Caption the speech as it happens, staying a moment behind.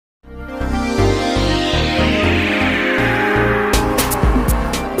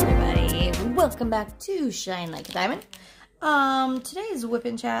welcome back to Shine Like a Diamond. Today's WIP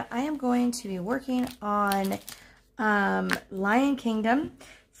and Chat, I am going to be working on Lion Kingdom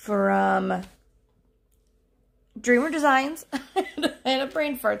from Dreamer Designs. I had a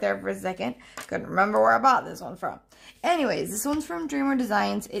brain fart there for a second. Couldn't remember where I bought this one from. Anyways, this one's from Dreamer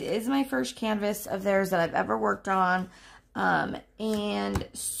Designs. It is my first canvas of theirs that I've ever worked on. And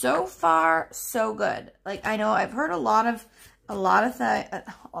so far, so good. Like, I know I've heard a lot of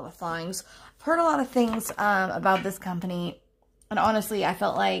things. I've heard a lot of things about this company, and honestly, I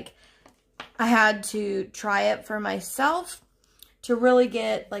felt like I had to try it for myself to really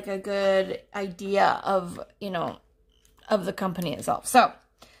get like a good idea of, of the company itself. So,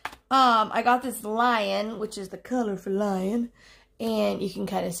 I got this lion, which is the color for lion, and you can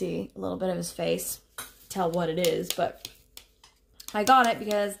kind of see a little bit of his face, tell what it is, but I got it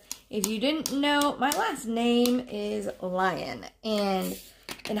because if you didn't know, my last name is Lion, and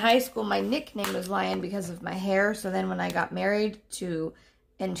in high school, my nickname was Lion because of my hair. So then when I got married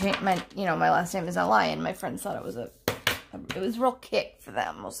and changed my last name is not Lion, my friends thought it was it was real kick for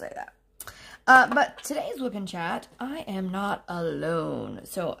them, we'll say that. But today's WIP and Chat, I am not alone.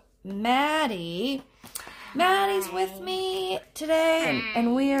 So Maddie's with me today,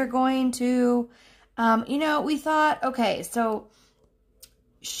 and we are going to, we thought, okay, so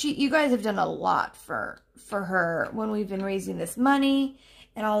you guys have done a lot for her when we've been raising this money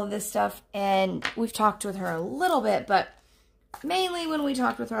and all of this stuff, and we've talked with her a little bit, but mainly when we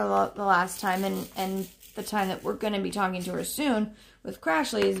talked with her the last time and the time that we're going to be talking to her soon with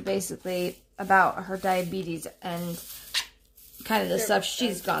Crashly is basically about her diabetes and kind of the stuff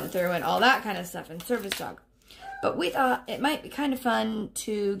she's gone through and all that kind of stuff and service dog. But we thought it might be kind of fun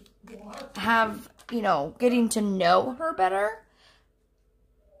to have, getting to know her better.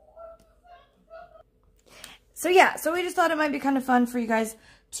 So yeah, so we just thought it might be kind of fun for you guys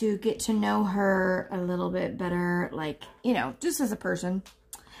to get to know her a little bit better, like, just as a person,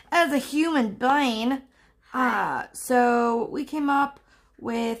 as a human being. So we came up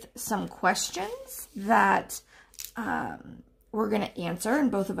with some questions that we're going to answer, and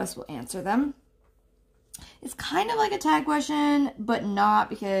both of us will answer them. It's kind of like a tag question, but not,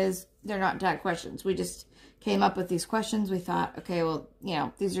 because they're not tag questions. We just came up with these questions. We thought, okay, well,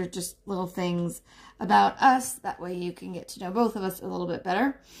 these are just little things about us. That way you can get to know both of us a little bit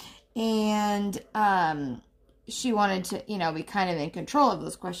better. And she wanted to, be kind of in control of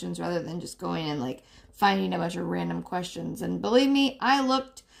those questions rather than just going and, like, finding a bunch of random questions. And believe me, I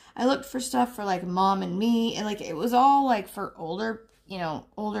looked for stuff for, like, mom and me. And, like, it was all, like, for older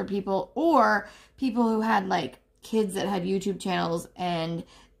people or people who had, like, kids that had YouTube channels and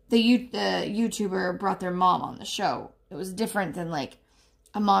the YouTuber brought their mom on the show. It was different than, like,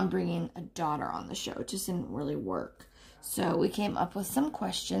 a mom bringing a daughter on the show. It just didn't really work. So we came up with some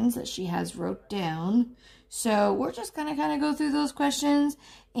questions that she has wrote down. So we're just going to kind of go through those questions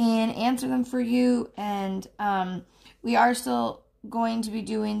and answer them for you. And we are still going to be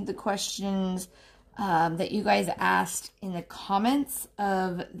doing the questions that you guys asked in the comments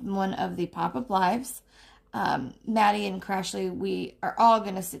of one of the pop-up lives. Maddie and Crashly, we are all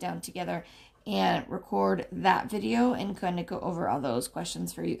going to sit down together and record that video and kind of go over all those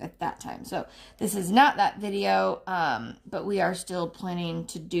questions for you at that time. So this is not that video, but we are still planning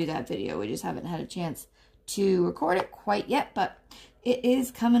to do that video. We just haven't had a chance to record it quite yet, but it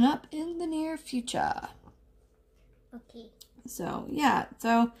is coming up in the near future. Okay. So, yeah.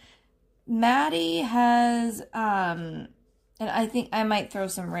 So, Maddie has, and I think I might throw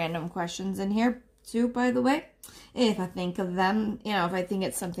some random questions in here too, by the way, if I think of them, if I think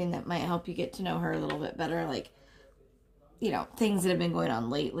it's something that might help you get to know her a little bit better, like, things that have been going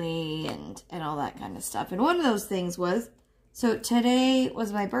on lately and all that kind of stuff. And one of those things was, so today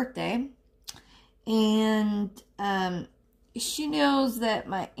was my birthday, and she knows that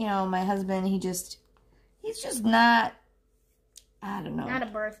my husband, he's just not, I don't know. Not a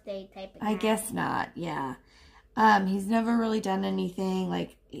birthday type of guy. I guess not, yeah. He's never really done anything.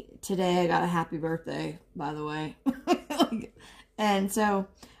 Like, today I got a happy birthday, by the way. And so,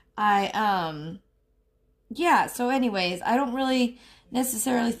 yeah, so anyways, I don't really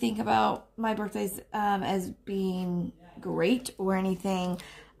necessarily think about my birthdays, as being great or anything,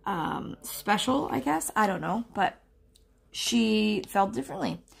 special, I guess. I don't know, but she felt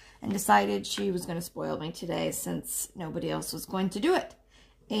differently and decided she was going to spoil me today since nobody else was going to do it.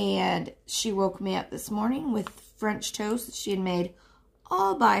 And she woke me up this morning with French toast that she had made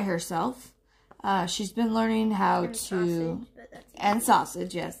all by herself. She's been learning how to... And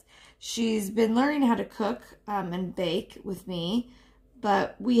sausage, yes. She's been learning how to cook and bake with me,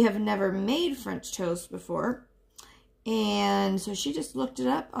 but we have never made French toast before. And so she just looked it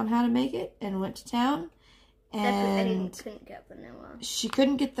up on how to make it and went to town. And couldn't get vanilla. She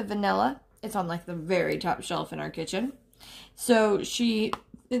couldn't get the vanilla. It's on like the very top shelf in our kitchen. So she,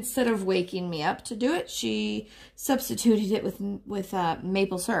 instead of waking me up to do it, she substituted it with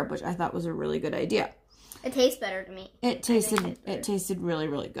maple syrup, which I thought was a really good idea. It tastes better to me. It tasted really,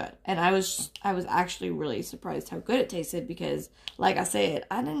 really good. And I was actually really surprised how good it tasted because, like I said,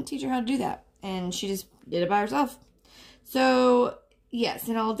 I didn't teach her how to do that. And she just did it by herself. So, yes,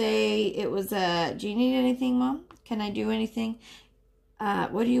 and all day it was, do you need anything, Mom? Can I do anything?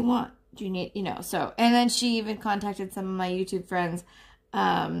 What do you want? Do you need, so. And then she even contacted some of my YouTube friends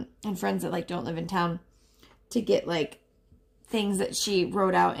and friends that, like, don't live in town to get, like, things that she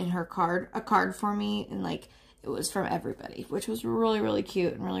wrote out in her card, a card for me, and like it was from everybody, which was really, really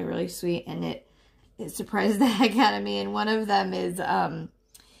cute and really, really sweet, and it surprised the heck out of me. And one of them is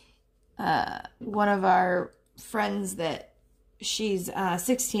one of our friends that she's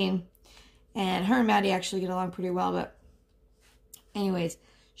 16, and her and Maddie actually get along pretty well, but anyways,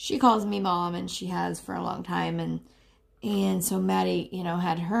 she calls me Mom, and she has for a long time, and so Maddie,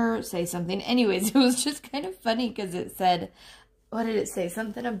 had her say something. Anyways, it was just kind of funny because it said, what did it say?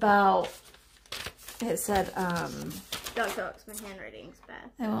 Something about, it said, Don't show it because my handwriting's bad.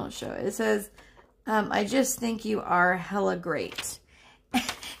 I won't show it. It says, I just think you are hella great.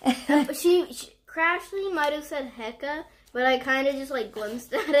 she Crashly might have said hecka, but I kind of just like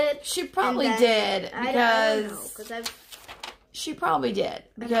glimpsed at it. She probably did because she probably did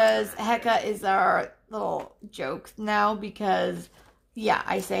because hecka is our little joke now because, yeah,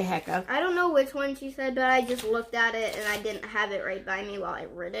 I say hecka. I don't know which one she said, but I just looked at it and I didn't have it right by me while I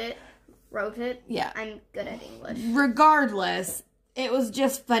wrote it. Yeah. I'm good at English. Regardless, it was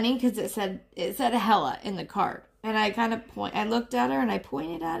just funny because it said hella in the card. And I kind of I looked at her and I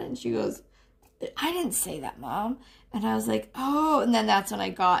pointed at it and she goes, I didn't say that, Mom. And I was like, oh, and then that's when I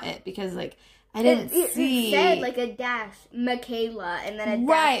got it because, like, I didn't see. It said like a dash, Michaela, and then a dash.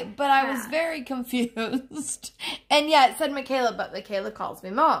 Right, but I was very confused. And yeah, it said Michaela, but Michaela calls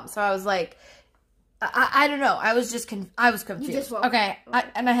me Mom. So I was like, I don't know. I was just I was confused. You just woke okay,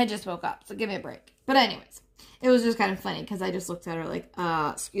 and I had just woke up, so give me a break. But anyways, it was just kind of funny because I just looked at her like,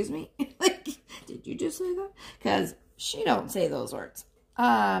 excuse me? Like, did you just say that? Because she don't say those words.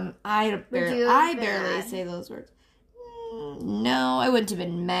 I barely say those words. No, I wouldn't have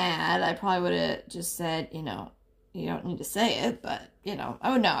been mad. I probably would have just said, you don't need to say it, but, I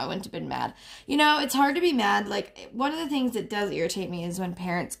wouldn't have been mad. It's hard to be mad. Like, one of the things that does irritate me is when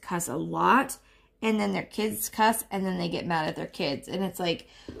parents cuss a lot, and then their kids cuss, and then they get mad at their kids. And it's like,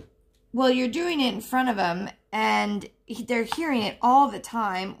 well, you're doing it in front of them, and they're hearing it all the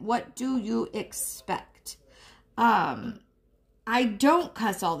time. What do you expect? I don't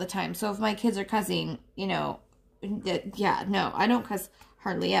cuss all the time, so if my kids are cussing, yeah, no, I don't cuss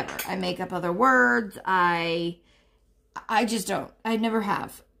hardly ever. I make up other words. I just don't. I never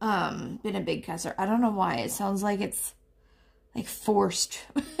have been a big cusser. I don't know why. It sounds like it's like forced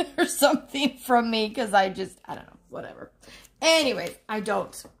or something from me because I don't know, whatever. Anyways, I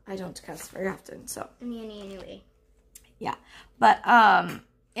don't cuss very often. So anyway. Yeah, but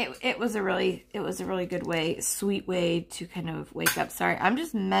it was a really good way, sweet way to kind of wake up. Sorry, I'm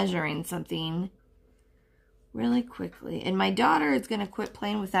just measuring something really quickly. And my daughter is going to quit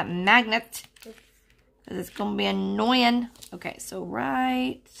playing with that magnet because it's going to be annoying. Okay, so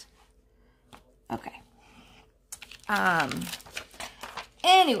okay.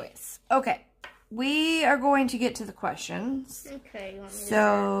 Anyways, okay. We are going to get to the questions. Okay. You want me to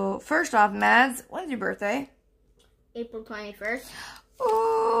start? First off, Mads, when's your birthday? April 21st.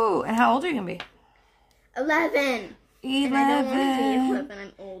 Ooh, and how old are you going to be? 11. 11. And I don't want to be 11.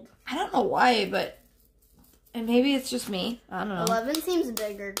 I'm old. I don't know why, but... And maybe it's just me. I don't know. 11 seems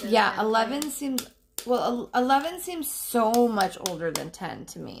bigger. Yeah, 11 seems... Well, 11 seems so much older than 10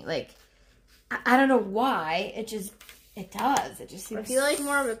 to me. Like, I don't know why. It does. It just seems... I feel like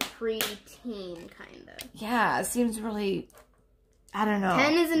more of a preteen, kind of. Yeah, it seems really... I don't know.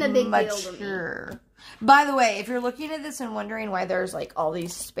 10 isn't a big deal to me. By the way, if you're looking at this and wondering why there's, like, all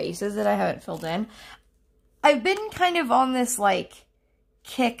these spaces that I haven't filled in, I've been kind of on this, like,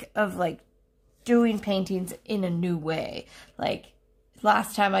 kick of, like, doing paintings in a new way. Like,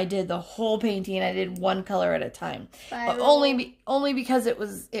 last time I did the whole painting, I did one color at a time. But only because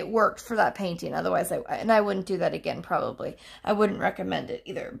it worked for that painting. Otherwise, I wouldn't do that again, probably. I wouldn't recommend it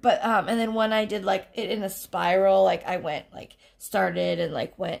either. But, and then when I did, like, it in a spiral, like, I went, like, started and,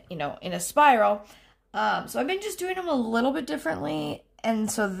 like, went, in a spiral. So I've been just doing them a little bit differently.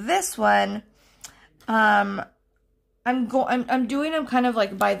 And so this one, I'm doing them kind of,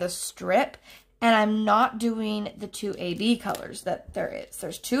 like, by the strip. And I'm not doing the 2 AB colors that there is.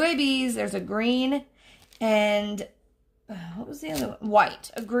 There's 2 ABs. There's a green and what was the other one?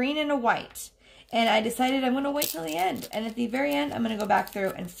 White. A green and a white. And I decided I'm going to wait till the end. And at the very end, I'm going to go back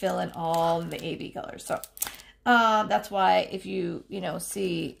through and fill in all the AB colors. So that's why if you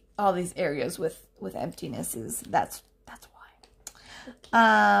see all these areas with emptinesses, that's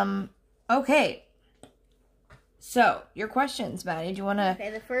why. Okay. So, your questions, Maddie. Do you want to... Okay,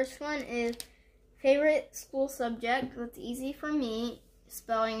 the first one is favorite school subject. That's easy for me.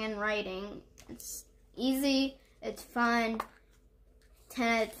 Spelling and writing. It's easy. It's fun.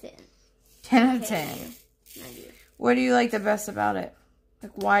 10 out of 10. 10 out of 10. What do you like the best about it?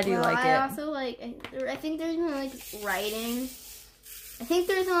 Like, why do you like it? I also like, I think there's no, like, writing. I think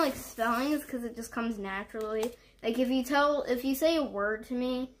there's no, like, spelling because it just comes naturally. Like, if you say a word to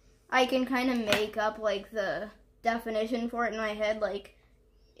me, I can kind of make up, like, the definition for it in my head. Like,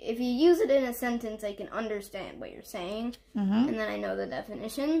 if you use it in a sentence, I can understand what you're saying. And then I know the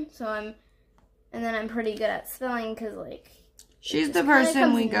definition. And then I'm pretty good at spelling because, like... She's the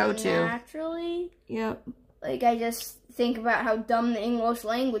person we go to. Naturally. Yep. Like, I just think about how dumb the English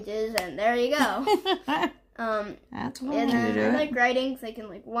language is, and there you go. That's one and way to do I it. like writing, because I can,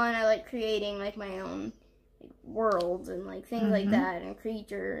 like, I like creating, like, my own worlds and, like, things like that, and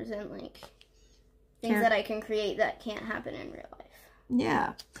creatures, and, like, things that I can create that can't happen in real life.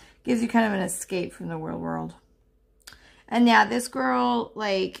 Yeah. Gives you kind of an escape from the real world. And, yeah, this girl,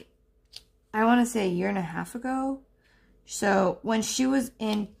 like, I want to say a year and a half ago. So, when she was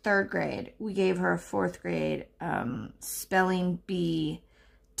in 3rd grade, we gave her a 4th grade spelling bee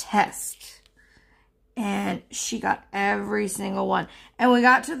test. And she got every single one. And we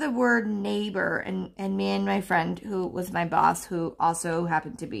got to the word neighbor. And me and my friend, who was my boss, who also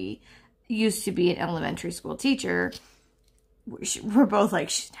used to be an elementary school teacher, we're both like,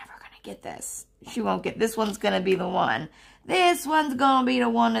 she's never going to get this. She won't get, this one's going to be the one. This one's going to be the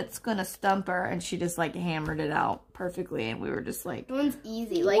one that's going to stump her. And she just, like, hammered it out perfectly. And we were just like... That one's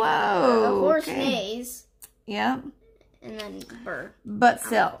easy. Like, whoa, a horse neighs. Yeah. And then burr. But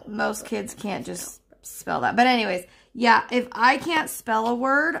still, most kids can't just spell that. But anyways, yeah, if I can't spell a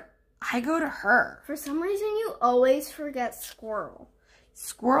word, I go to her. For some reason, you always forget squirrel.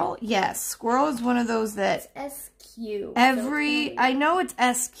 Squirrel? Yes. Squirrel is one of those that... It's SQ. I know it's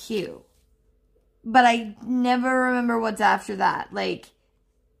SQ. But I never remember what's after that. Like,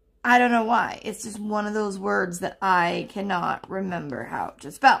 I don't know why. It's just one of those words that I cannot remember how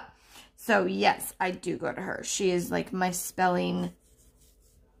to spell. So, yes, I do go to her. She is, like, my spelling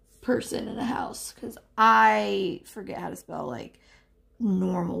person in the house. Because I forget how to spell, like,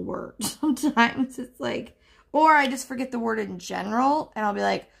 normal words sometimes. It's like... Or I just forget the word in general. And I'll be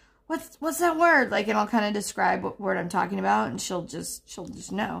like, what's that word? Like, and I'll kind of describe what word I'm talking about. And she'll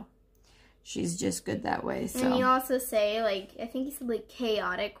just know. She's just good that way, so. And you also say, like, I think you said, like,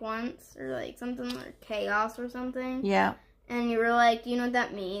 chaotic once, or, like, something like chaos or something. Yeah. And you were like, you know what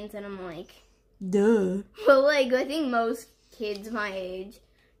that means? And I'm like... Duh. Well, like, I think most kids my age,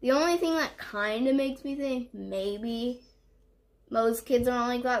 the only thing that kind of makes me think maybe most kids aren't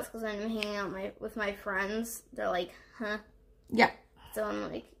like that is because I'm hanging out with my friends. They're like, huh? Yeah. So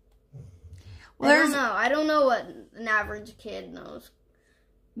I'm like, well, I don't know what an average kid knows.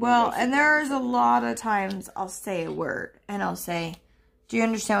 Well, and there's a lot of times I'll say a word, and I'll say, do you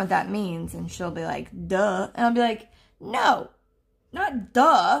understand what that means? And she'll be like, duh. And I'll be like, no, not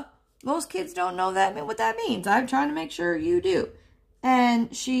duh. Most kids don't know what that means. I'm trying to make sure you do.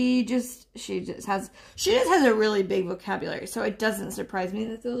 And she just has a really big vocabulary, so it doesn't surprise me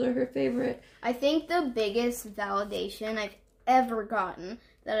that those are her favorite. I think the biggest validation I've ever gotten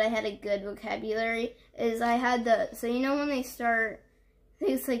that I had a good vocabulary is I had so you know when they start, I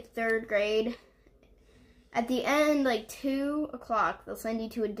think it's like 3rd grade, at the end, like 2 o'clock, they'll send you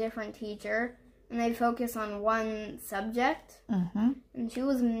to a different teacher, and they focus on one subject. And she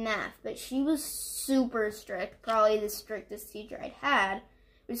was math, but she was super strict, probably the strictest teacher I'd had,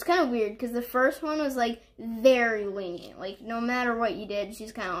 which is kind of weird, because the first one was, like, very lenient. Like, no matter what you did,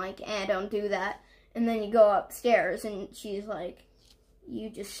 she's kind of like, don't do that. And then you go upstairs, and she's like, you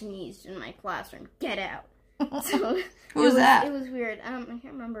just sneezed in my classroom. Get out. So Who was that? It was weird. I can't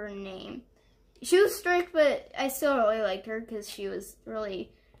remember her name. She was strict, but I still really liked her because she was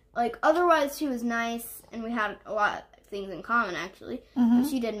really, like, otherwise she was nice, and we had a lot of things in common, actually. But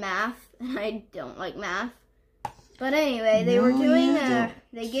she did math, and I don't like math. But anyway, they were doing,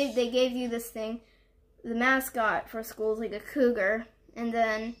 they gave you this thing, the mascot for school is like a cougar, and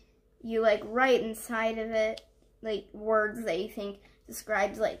then you, like, write inside of it, like, words that you think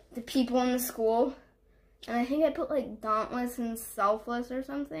describes, like, the people in the school. And I think I put, like, dauntless and selfless or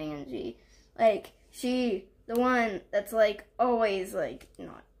something, and she Like, the one that's, like, always, like,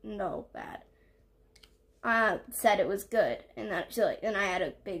 no bad, said it was good. And that she, like, and I had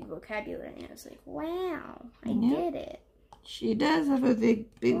a big vocabulary. And I was like, wow, I did it. She does have a big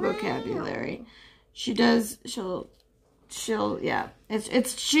vocabulary. She does, yeah.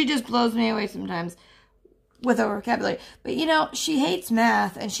 She just blows me away sometimes with her vocabulary. But, you know, she hates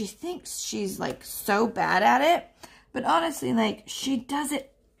math, and she thinks she's, like, so bad at it. But honestly, like, she does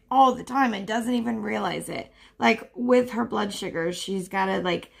it all the time and doesn't even realize it. Like, with her blood sugars, she's got to,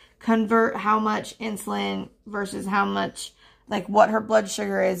 like, convert how much insulin versus how much, like, what her blood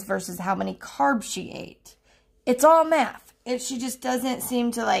sugar is versus how many carbs she ate. It's all math. She just doesn't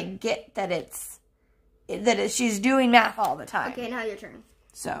seem to, like, get that she's doing math all the time. Okay, now your turn.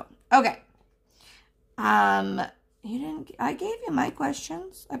 So, okay. I gave you my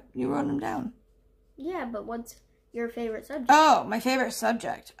questions. You wrote them down. Yeah, but what's your favorite subject? Oh, my favorite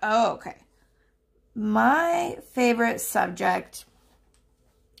subject. Oh, okay. My favorite subject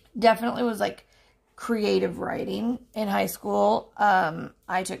definitely was, like, creative writing in high school.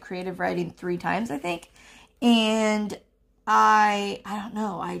 I took creative writing 3 times, I think. And I don't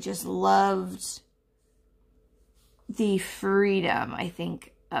know, I just loved the freedom, I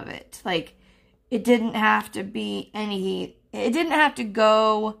think, of it. Like, it didn't have to be it didn't have to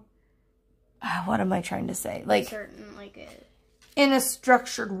go, what am I trying to say? Like, in a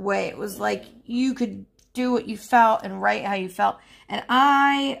structured way. It was like, you could do what you felt and write how you felt. And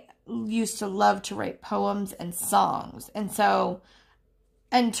I used to love to write poems and songs. And so,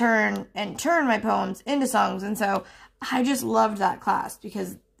 and turn my poems into songs. And so I just loved that class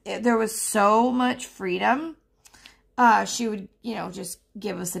because there was so much freedom. She would, you know, just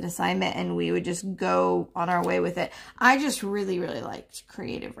give us an assignment and we would just go on our way with it. I just really, really liked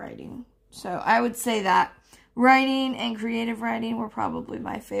creative writing. So I would say that writing and creative writing were probably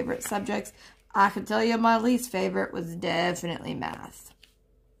my favorite subjects. I could tell you my least favorite was definitely math.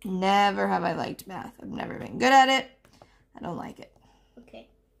 Never have I liked math. I've never been good at it. I don't like it. Okay.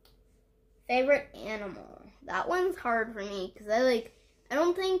 Favorite animal. That one's hard for me because I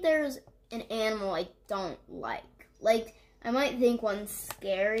don't think there's an animal I don't like. Like, I might think one's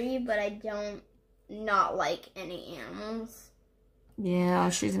scary, but I don't not like any animals. Yeah,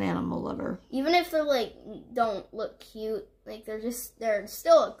 she's an animal lover. Even if they're, like, don't look cute, like, they're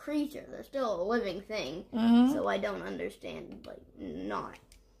still a creature. They're still a living thing. Mm-hmm. So I don't understand, like, not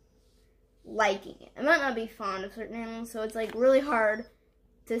liking it. I might not be fond of certain animals, so it's, like, really hard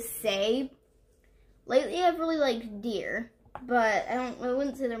to say. Lately, I've really liked deer, but I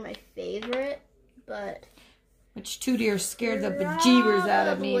wouldn't say they're my favorite, but... Which 2 deer scared the bejeebers out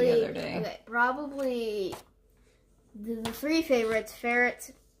of me the other day. Okay, probably the 3 favorites,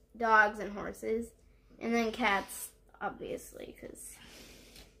 ferrets, dogs, and horses. And then cats, obviously, because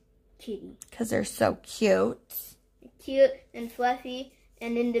kitty. Because they're so cute. Cute and fluffy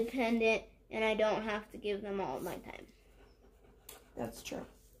and independent, and I don't have to give them all my time. That's true.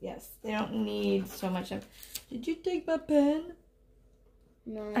 Yes, they don't need so much time. Did you take my pen?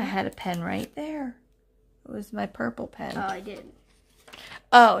 No. I had a pen right there. It was my purple pen. Oh, I did.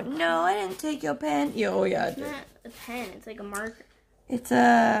 Oh, no, I didn't take your pen. Oh, yeah, I did. It's not a pen. It's like a marker. It's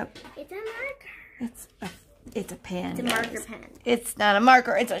a... It's a marker. It's a pen. It's a marker pen. It's not a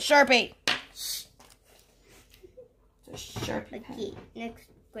marker. It's a Sharpie. Shh. It's a Sharpie pen. Okay, next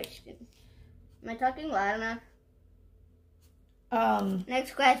question. Am I talking loud enough?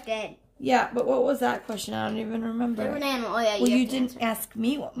 Next question. Yeah, but what was that question? I don't even remember. Favorite animal. Oh, yeah, well, you didn't ask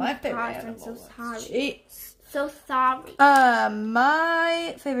me what my favorite animal was. I'm so sorry. Jeez. So sorry.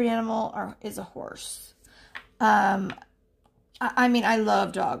 My favorite animal is a horse. I mean, I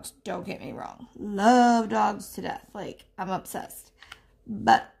love dogs. Don't get me wrong. Love dogs to death. Like, I'm obsessed.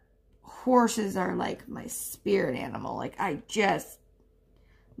 But horses are, like, my spirit animal. Like, I just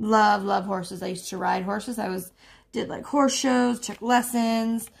love horses. I used to ride horses. Did, like, horse shows, took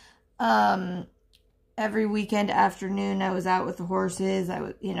lessons. Every weekend afternoon, I was out with the horses. I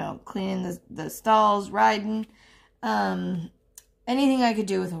was, you know, cleaning the stalls, riding, anything I could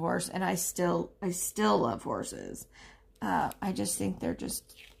do with a horse. And I still love horses. I just think they're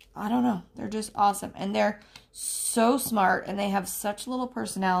just, I don't know, they're just awesome. And they're so smart and they have such little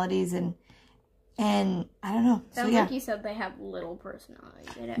personalities and I don't know. Sounds like you said they have little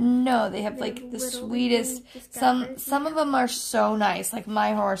personalities. No, they have like the sweetest, some of them are so nice. Like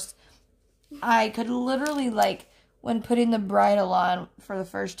my horse, I could literally, like, when putting the bridle on for the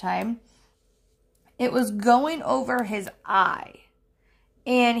first time, it was going over his eye.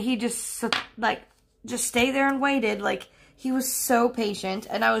 And he just, like, just stayed there and waited. Like, he was so patient.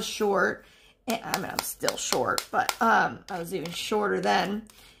 And I was short. And, I mean, I'm still short, but I was even shorter then.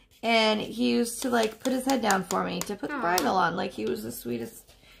 And he used to, like, put his head down for me to put the bridle on. Like, he was the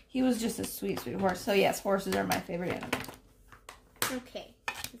sweetest. He was just a sweet, sweet horse. So, yes, horses are my favorite animal. Okay.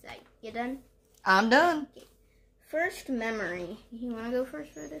 Is that you done? I'm done. Okay. First memory. You want to go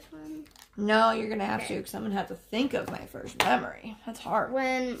first for this one? No, you're going to have to, because I'm going to have to think of my first memory. That's hard.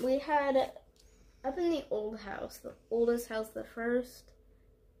 When we had, up in the old house, the oldest house, the first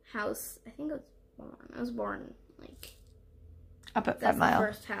house, I think it was born. I was born, like... Up at 5 Mile. The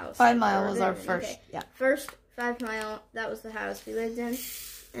first house. 5 Mile was our first, okay. yeah. First 5 Mile, that was the house we lived in.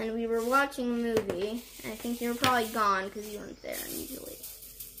 And we were watching a movie. And I think you were probably gone because you weren't there usually.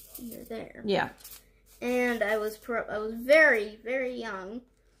 You're there. Yeah. And I was very, very young.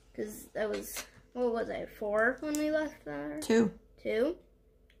 Because I was, what was I, 4 when we left there? 2. 2?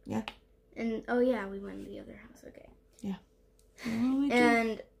 Yeah. And, oh yeah, we went to the other house, okay. Yeah.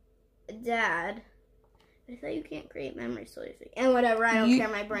 And Dad... I thought you can't create memories so easily. And whatever, I don't care.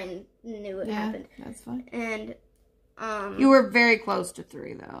 My brain knew it happened. That's fine. And you were very close to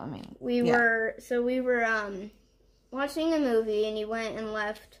 3 though. I mean, we were watching a movie and he went and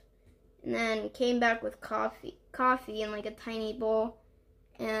left and then came back with coffee in like a tiny bowl,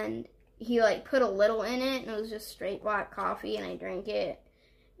 and he like put a little in it and it was just straight black coffee, and I drank it.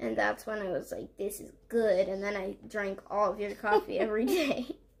 And that's when I was like, this is good. And then I drank all of your coffee every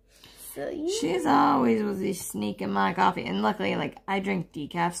day. So, yeah. She's always was sneaking my coffee. And luckily, like, I drink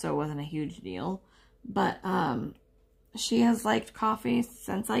decaf, so it wasn't a huge deal. But, she has liked coffee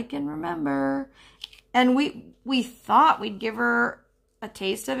since I can remember. And we thought we'd give her a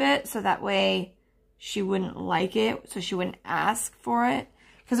taste of it, so that way she wouldn't like it, so she wouldn't ask for it.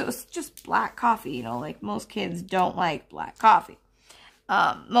 Because it was just black coffee, you know, like, most kids don't like black coffee.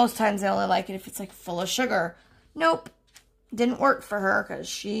 Most times they only like it if it's, like, full of sugar. Nope. Didn't work for her because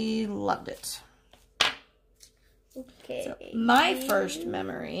she loved it. Okay. So my first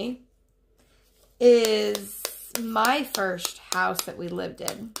memory is my first house that we lived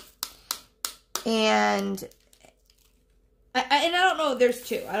in. And I don't know, there's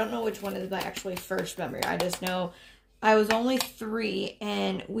 2. I don't know which one is my actually first memory. I just know I was only 3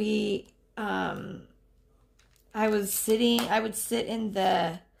 and I would sit in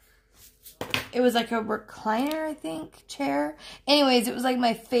the... It was like a recliner, I think, chair. Anyways, it was like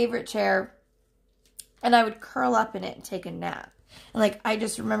my favorite chair. And I would curl up in it and take a nap. And like, I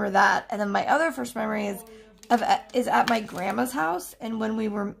just remember that. And then my other first memory is at my grandma's house. And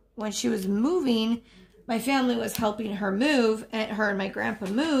when she was moving, my family was helping her move, and her and my grandpa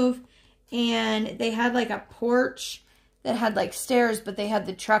move. And they had like a porch that had like stairs, but they had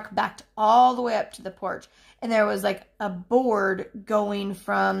the truck backed all the way up to the porch. And there was like a board going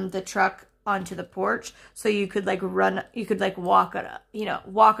from the truck onto the porch, so you could like walk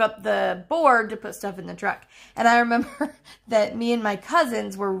up the board to put stuff in the truck. And I remember that me and my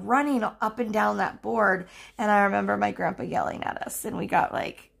cousins were running up and down that board, and I remember my grandpa yelling at us, and we got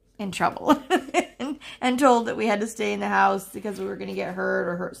like in trouble and told that we had to stay in the house because we were going to get hurt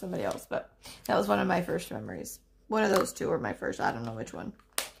or hurt somebody else. But that was one of my first memories. One of those 2 were my first. I don't know which one.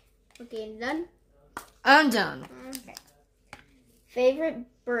 Okay, done? I'm done. Okay. Favorite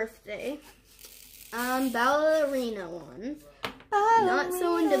birthday? Ballerina one. Not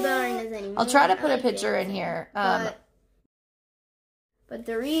so into ballerinas anymore. I'll try to put a picture in here. But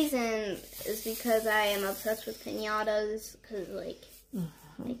the reason is because I am obsessed with piñatas. Because, like,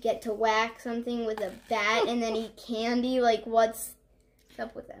 I get to whack something with a bat and then eat candy. Like, what's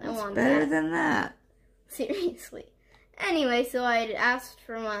up with that? I want that. Better than that. Seriously. Anyway, so I asked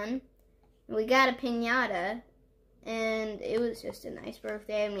for one. We got a piñata, and it was just a nice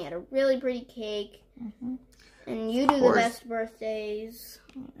birthday, and we had a really pretty cake. And you do the best birthdays.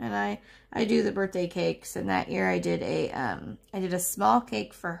 And I do the birthday cakes, and that year I did a small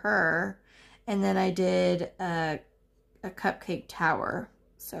cake for her, and then I did a cupcake tower.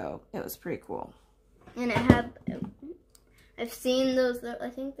 So it was pretty cool. And it had, I've seen those. I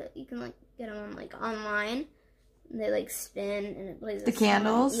think that you can like get them on like online. They like spin and it plays the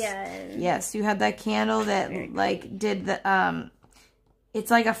candles. Yeah. And yes, you had that candle that like did the it's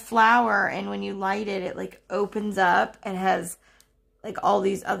like a flower, and when you light it, it like opens up and has like all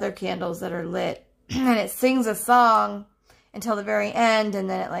these other candles that are lit, and it sings a song until the very end, and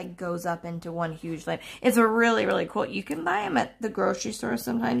then it like goes up into one huge light. It's a really, really cool. You can buy them at the grocery store.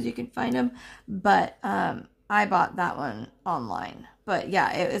 Sometimes you can find them, but I bought that one online. But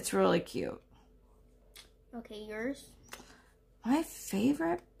yeah, it's really cute. Okay, yours? My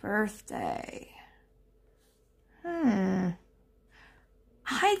favorite birthday.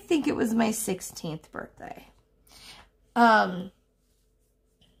 I think it was my 16th birthday.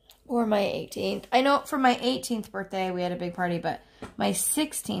 Or my 18th. I know for my 18th birthday, we had a big party, but my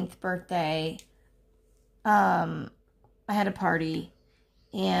 16th birthday, I had a party,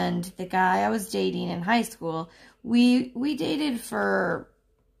 and the guy I was dating in high school, we dated for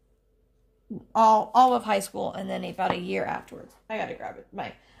all of high school, and then about a year afterwards. I gotta grab it.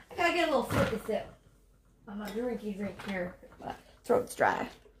 I gotta get a little flip to sip. I'm not drinky drink here. My throat's dry.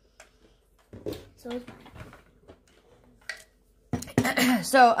 So is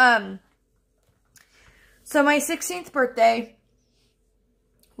So my 16th birthday,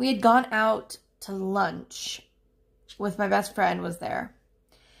 we had gone out to lunch with my best friend was there.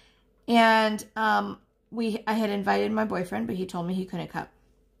 And I had invited my boyfriend, but he told me he couldn't come.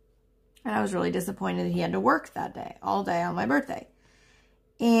 And I was really disappointed that he had to work that day, all day on my birthday.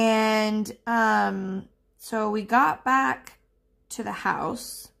 And so we got back to the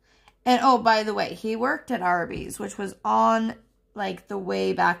house. And oh, by the way, he worked at Arby's, which was on like the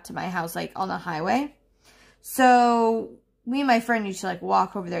way back to my house, like on the highway. So me and my friend used to like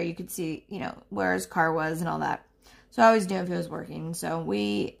walk over there. You could see, you know, where his car was and all that. So I always knew if he was working. So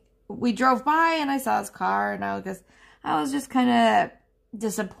we drove by and I saw his car, and I was just kind of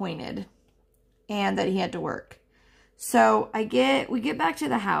disappointed and that he had to work. So we get back to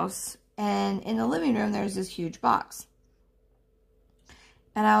the house, and in the living room there's this huge box.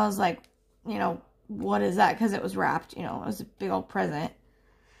 And I was like, you know, what is that? Because it was wrapped, you know, it was a big old present.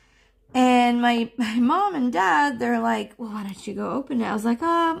 And my mom and dad, they're like, well, why don't you go open it? I was like,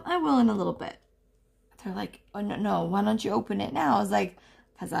 I will in a little bit. They're like, oh, no, why don't you open it now? I was like,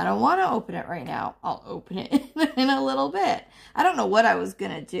 because I don't want to open it right now. I'll open it in a little bit. I don't know what I was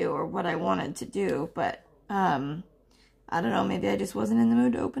going to do or what I wanted to do, but I don't know. Maybe I just wasn't in the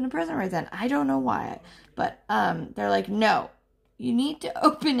mood to open a present right then. I don't know why. But they're like, no, you need to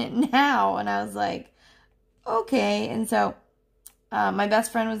open it now. And I was like, okay. And so my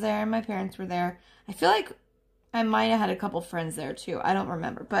best friend was there and my parents were there. I feel like I might have had a couple friends there too. I don't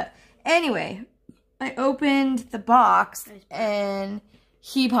remember. But anyway, I opened the box and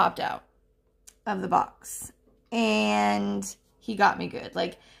he popped out of the box. And he got me good.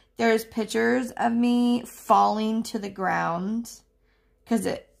 Like, there's pictures of me falling to the ground because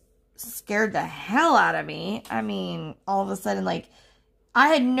it scared the hell out of me. I mean, all of a sudden, like, I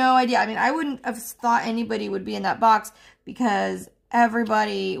had no idea. I mean, I wouldn't have thought anybody would be in that box because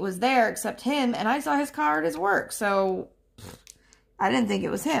everybody was there except him, and I saw his car at his work, so I didn't think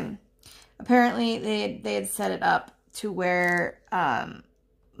it was him. Apparently, they had set it up to where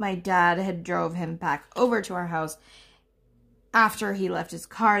my dad had drove him back over to our house after he left his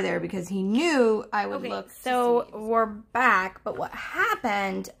car there because he knew I would look. So we're back, but what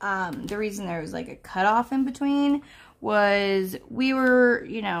happened, the reason there was like a cutoff in between was we were,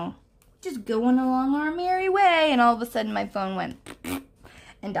 you know, just going along our merry way, and all of a sudden my phone went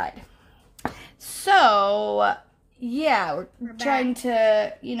and died. So yeah, we're trying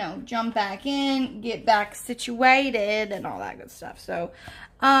to, you know, jump back in, get back situated and all that good stuff. So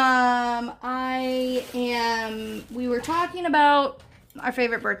we were talking about our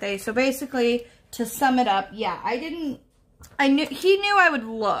favorite birthday. So basically, to sum it up, yeah, he knew I would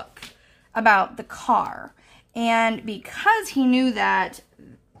look about the car. And because he knew that,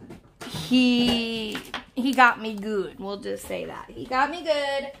 he got me good. We'll just say that. He got me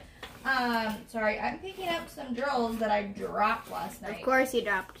good. Sorry, I'm picking up some drills that I dropped last night. Of course you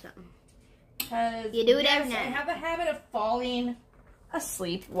dropped some. Because you do it every night. I have a habit of falling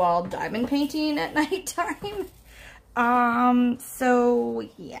asleep while diamond painting at nighttime. So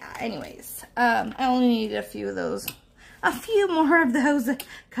yeah, anyways. I only need a few more of those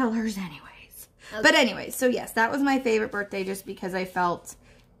colors anyways. Okay. But anyways, so yes, that was my favorite birthday just because I felt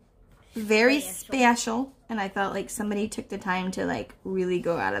very special, and I felt like somebody took the time to like really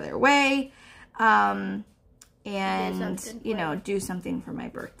go out of their way and you know, do something for my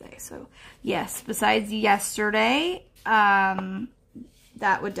birthday. So yes, besides yesterday,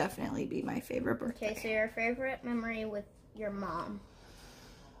 that would definitely be my favorite birthday. Okay, so your favorite memory with your mom.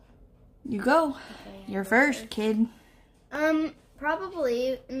 You go. Okay, you're first, kid.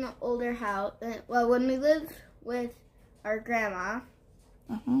 Probably in the older house. Well, when we lived with our grandma.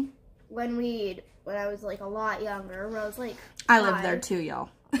 Mm-hmm. When I was like a lot younger, I was like 5. I lived there too, y'all.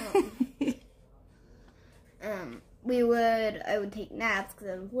 I would take naps because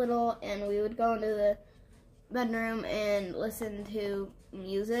I was little, and we would go into the bedroom and listen to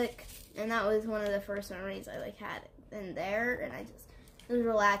music, and that was one of the first memories I like had in there, and it was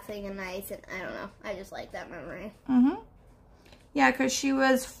relaxing and nice, and I don't know, I just like that memory. Mm-hmm. Yeah, because she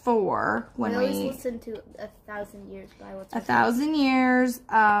was 4 when we always listened to 1,000 Years by what's 1,000 Years.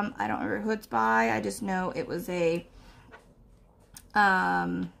 I don't remember who it's by. I just know it was a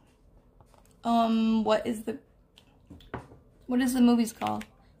what is the movies called?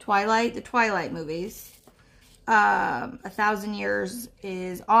 The Twilight movies. 1,000 Years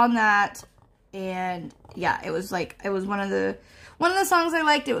is on that, and yeah, it was one of the songs I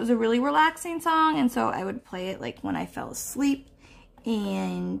liked. It was a really relaxing song, and so I would play it like when I fell asleep,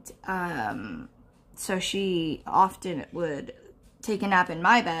 and so she often would take a nap in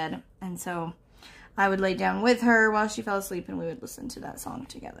my bed, and so I would lay down with her while she fell asleep, and we would listen to that song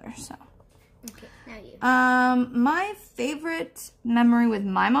together. So okay, now you. My favorite memory with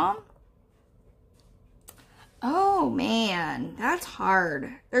my mom. Oh, man, that's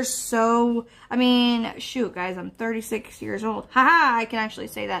hard. I mean, shoot, guys, I'm 36 years old. Haha, I can actually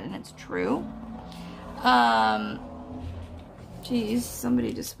say that, and it's true. Geez,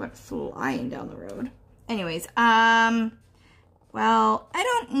 somebody just went flying down the road. Anyways, well, I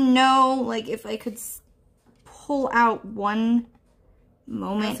don't know, like, if I could pull out one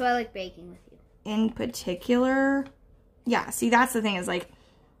moment. That's why I like baking with you. In particular. Yeah, see, that's the thing, is, like,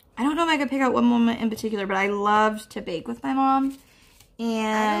 I don't know if I could pick out one moment in particular, but I loved to bake with my mom. And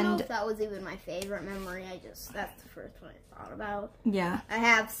I don't know if that was even my favorite memory. That's the first one I thought about. Yeah. I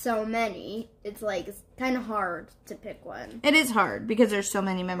have so many. It's kind of hard to pick one. It is hard because there's so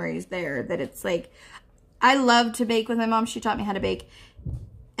many memories there that it's like, I love to bake with my mom. She taught me how to bake.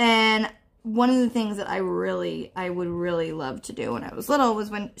 And one of the things that I would really love to do when I was little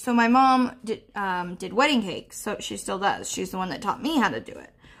was so my mom did wedding cakes. So she still does. She's the one that taught me how to do it.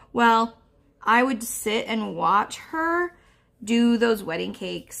 Well, I would sit and watch her do those wedding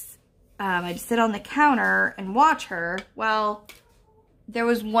cakes. I'd sit on the counter and watch her. Well, there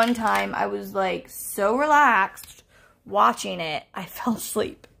was one time I was like so relaxed watching it, I fell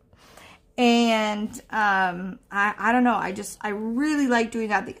asleep. And I don't know, I really like doing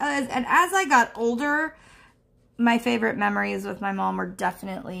that. And as I got older, my favorite memories with my mom were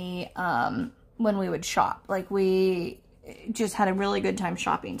definitely when we would shop. Like, we just had a really good time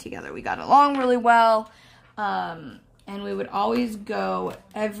shopping together. We got along really well. And we would always go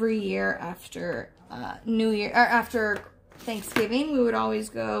every year after New Year, or after Thanksgiving. We would always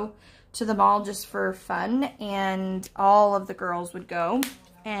go to the mall just for fun, and all of the girls would go.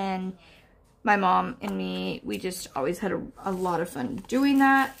 And my mom and me, we just always had a lot of fun doing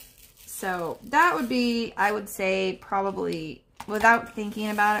that. So that would be, I would say, probably, without thinking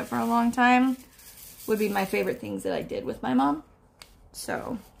about it for a long time, would be my favorite things that I did with my mom.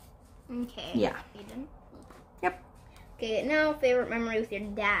 So, okay. Yeah. Eden. Yep. Okay, now favorite memory with your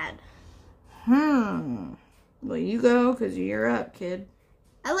dad. Well, you go, because you're up, kid.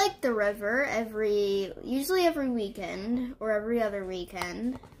 I like the river usually every weekend, or every other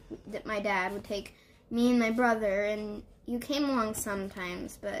weekend, that my dad would take me and my brother, and you came along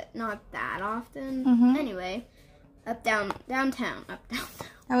sometimes, but not that often. Anyway, downtown.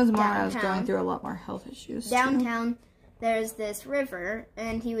 That was more when I was going through a lot more health issues. Downtown, there's this river,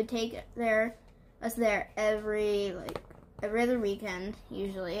 and he would take us there every other weekend,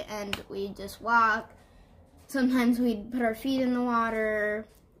 usually, and we'd just walk. Sometimes we'd put our feet in the water.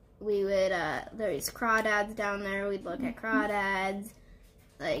 We would, there's crawdads down there. We'd look at crawdads,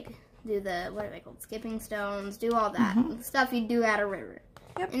 like, do what are they called, skipping stones, do all that stuff you'd do at a river.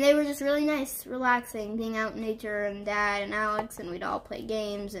 Yep. And they were just really nice, relaxing, being out in nature, and Dad and Alex, and we'd all play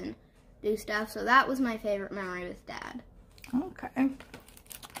games and do stuff. So that was my favorite memory with Dad. Okay.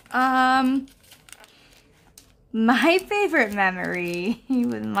 My favorite memory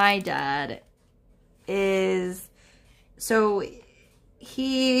with my dad is, so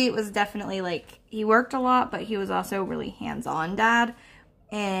he was definitely, like, he worked a lot, but he was also really hands-on dad.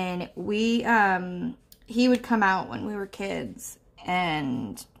 And he would come out when we were kids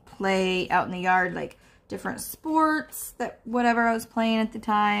and play out in the yard, like, different sports, whatever I was playing at the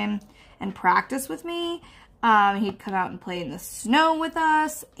time, and practice with me. He'd come out and play in the snow with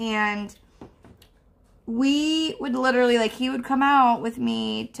us, and we would literally, like, he would come out with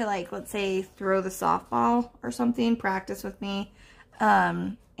me to, like, let's say, throw the softball or something, practice with me,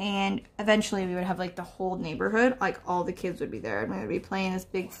 and eventually we would have, like, the whole neighborhood, like, all the kids would be there, and we would be playing this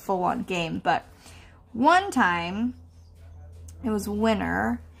big full-on game. But one time, it was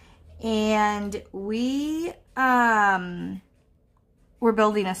winter, and we were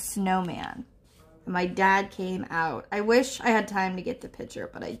building a snowman. And my dad came out. I wish I had time to get the picture,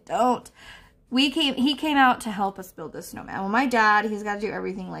 but I don't. He came out to help us build this snowman. Well, my dad, he's got to do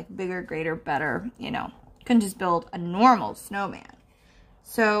everything like bigger, greater, better, you know. Couldn't just build a normal snowman.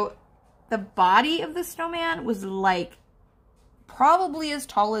 So the body of the snowman was like probably as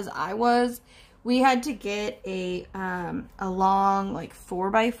tall as I was. We had to get a long, like,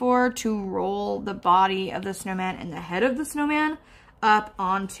 4x4 to roll the body of the snowman and the head of the snowman up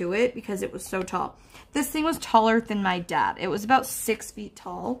onto it because it was so tall. This thing was taller than my dad. It was about 6 feet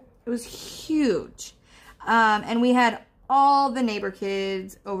tall. It was huge. And we had all the neighbor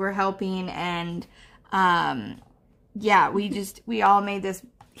kids over helping, and yeah, we all made this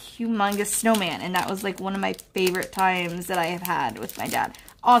humongous snowman, and that was like one of my favorite times that I have had with my dad.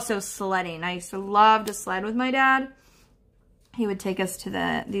 Also sledding. I used to love to sled with my dad. He would take us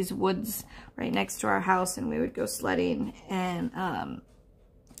to these woods right next to our house, and we would go sledding, and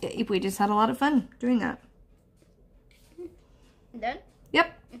we just had a lot of fun doing that. Done?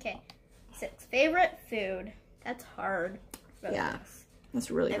 Yep. Okay. 6. Favorite food. That's hard. Yeah.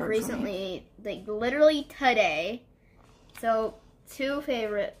 That's really hard. Recently, like literally today. So 2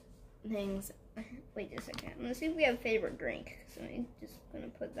 favorite things. Wait a second. I'm gonna see if we have favorite drink. So I'm just gonna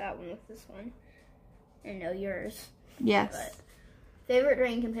put that one with this one. I know yours. Yes. But favorite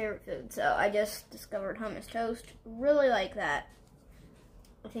drink and favorite food. So I just discovered hummus toast. Really like that.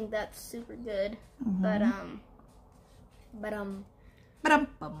 I think that's super good. But I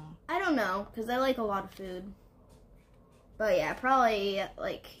don't know, because I like a lot of food. But yeah, probably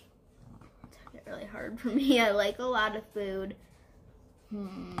like it's really hard for me. I like a lot of food.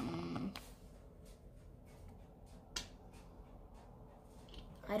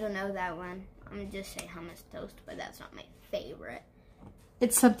 I don't know that one. I'm gonna just say hummus toast, but that's not my favorite.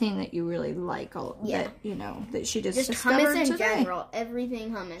 It's something that you really like, that, you know, that she just discovered hummus in today. general.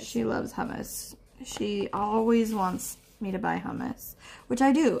 Everything hummus. She loves hummus. She always wants me to buy hummus, which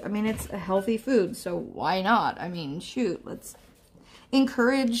I do. I mean, it's a healthy food, so why not? I mean, shoot, let's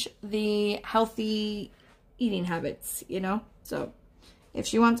encourage the healthy eating habits, you know? So, if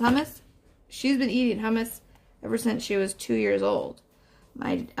she wants hummus, she's been eating hummus ever since she was 2 years old.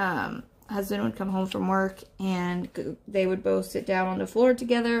 My husband would come home from work, and they would both sit down on the floor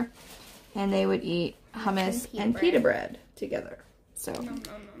together, and they would eat hummus and pita bread together. So,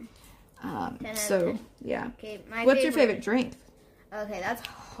 yeah. Okay, what's your favorite drink? Okay, that's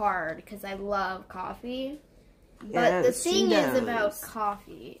hard because I love coffee. Yes, but the thing is about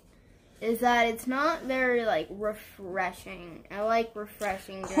coffee is that it's not very, like, refreshing. I like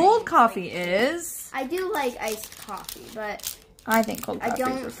refreshing drinks. Cold coffee is. I do like iced coffee, but I think cold coffee is refreshing.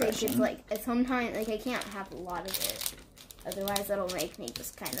 I don't think it's, like, sometimes, like, I can't have a lot of it. Otherwise, that'll make me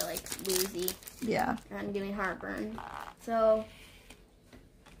just kind of, like, woozy. Yeah. And give me heartburn. So,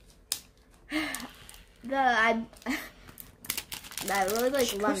 I really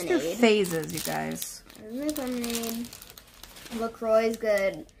like lemonade. What's your phases, you guys? I like lemonade. LaCroix is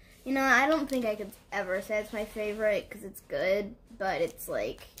good. You know, I don't think I could ever say it's my favorite because it's good, but it's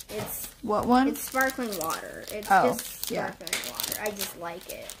like, it's... What one? It's sparkling water. It's just sparkling water. I just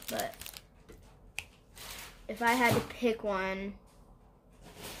like it, but if I had to pick one,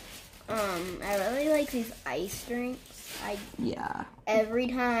 I really like these ice drinks. Every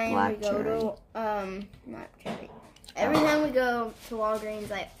time we go to, not cherry. Every time we go to Walgreens,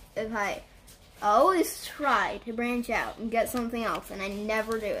 I always try to branch out and get something else, and I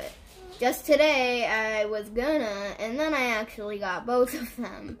never do it. Just today, I was gonna, and then I actually got both of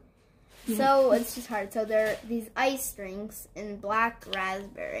them. So, it's just hard. So, there are these ice drinks in black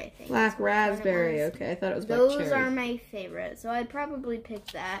raspberry, I think. Black raspberry, okay. I thought it was black cherry. Those are my favorite, so I'd probably pick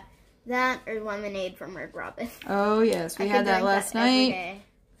that. That or lemonade from Red Robin. Oh, yes. We had that last night.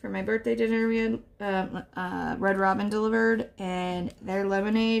 For my birthday dinner, we had Red Robin delivered, and their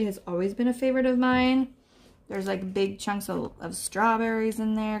lemonade has always been a favorite of mine. There's like big chunks of strawberries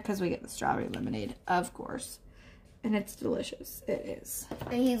in there, because we get the strawberry lemonade, of course. And it's delicious. It is.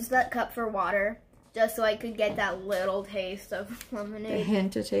 I used that cup for water, just so I could get that little taste of lemonade. A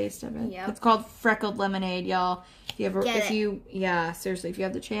hint of taste of it. Yep. It's called freckled lemonade, y'all. Seriously, if you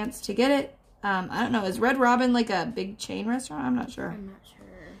have the chance to get it. I don't know, is Red Robin like a big chain restaurant? I'm not sure. I'm not sure.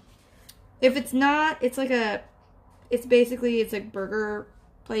 If it's not, it's like it's a burger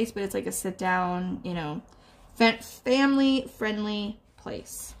place, but it's like a sit down, you know, family friendly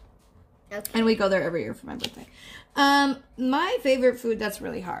place. Okay. And we go there every year for my birthday. My favorite food, that's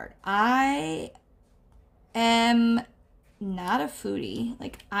really hard. I am not a foodie.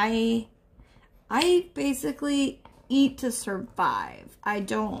 Like, I basically eat to survive. I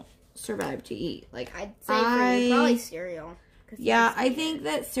don't survive to eat. Like, I'd say for you, probably cereal. Yeah, I think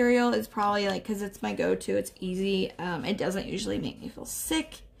that cereal is probably, like, because it's my go-to. It's easy. It doesn't usually make me feel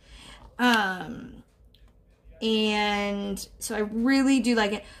sick. And so I really do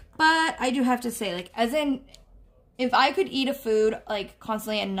like it. But I do have to say, like, as in, if I could eat a food, like,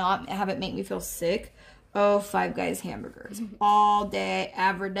 constantly and not have it make me feel sick, Five Guys hamburgers. All day,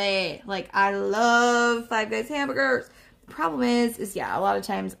 every day. Like, I love Five Guys hamburgers. The problem is, yeah, a lot of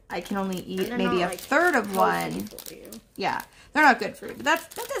times I can only eat maybe a third of one. Yeah. They're not good for you, but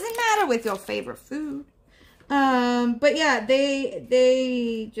that doesn't matter with your favorite food. But yeah,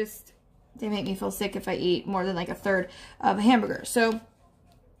 they make me feel sick if I eat more than like a third of a hamburger. So,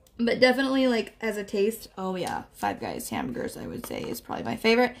 but definitely like as a taste, oh yeah, Five Guys hamburgers I would say is probably my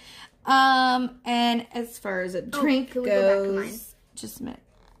favorite. And as far as a drink goes, just a minute.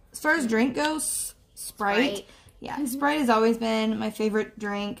 As far as drink goes, Sprite. Yeah, Sprite has always been my favorite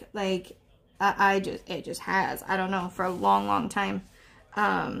drink. Like, it just has. I don't know, for a long, long time.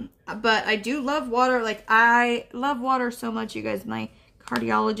 But I do love water. Like, I love water so much. You guys, my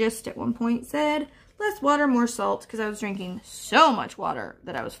cardiologist at one point said, less water, more salt. Because I was drinking so much water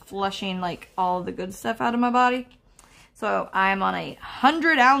that I was flushing, like, all the good stuff out of my body. So, I'm on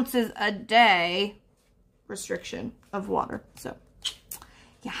 100 ounces a day restriction of water. So,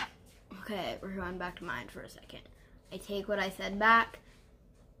 yeah. Okay, we're going back to mine for a second. I take what I said back.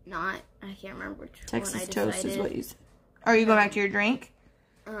 I can't remember which Texas one I decided. toast is what you said. Are you going back to your drink?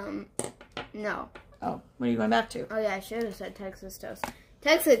 No. Oh, what are you going back to? Oh, yeah, I should have said Texas toast.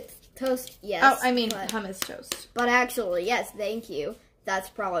 Texas toast, yes. Oh, I mean hummus toast. But actually, yes, thank you. That's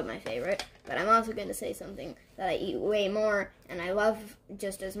probably my favorite. But I'm also going to say something that I eat way more, and I love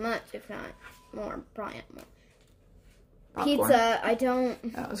just as much, if not more, probably not more. Popcorn. Pizza, I don't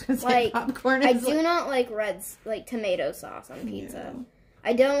I was gonna say like. Popcorn. I do not like tomato sauce on pizza. Yeah.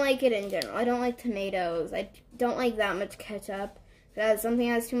 I don't like it in general. I don't like tomatoes. I don't like that much ketchup. If something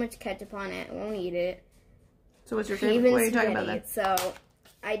has too much ketchup on it, I won't eat it. So what's your favorite? What are you talking about then? So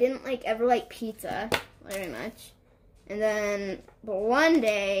I didn't ever like pizza very much, and then but one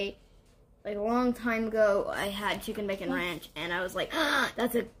day, like a long time ago, I had chicken bacon ranch, and I was like,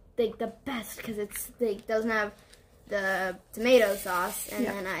 that's the best because it's doesn't have the tomato sauce, and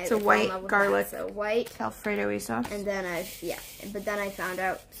then it's a white garlic, so white Alfredo-y sauce. And then but then I found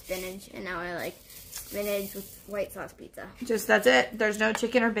out spinach, and now I like spinach with white sauce pizza. That's it. There's no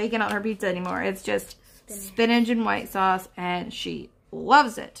chicken or bacon on her pizza anymore. It's just spinach and white sauce, and she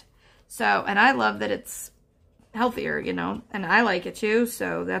loves it. So, and I love that it's healthier, you know, and I like it too.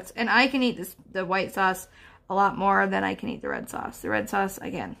 So and I can eat the white sauce a lot more than I can eat the red sauce. The red sauce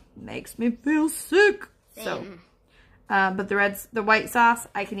again makes me feel sick. Same. So. But the white sauce,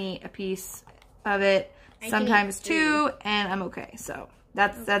 I can eat a piece of it, sometimes two, and I'm okay. So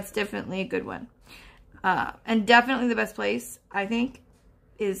that's definitely a good one. And definitely the best place, I think,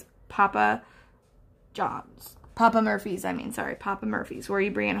 is Papa Murphy's, where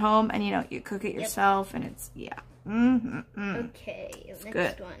you bring it home and, you know, you cook it yourself, and it's, yeah. Okay, it's next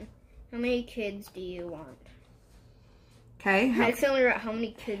good. one. How many kids do you want? Okay. I accidentally wrote, how many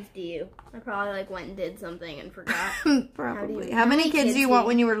kids do you? I probably went and did something and forgot. Probably. How many kids do you want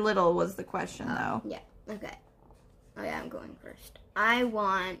when you were little was the question, though. Yeah. Okay. Oh, yeah, I'm going first. I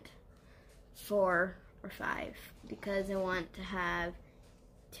want 4 or 5 because I want to have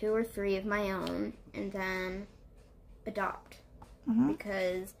 2 or 3 of my own and then adopt.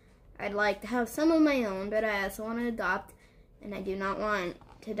 Because I'd like to have some of my own, but I also want to adopt, and I do not want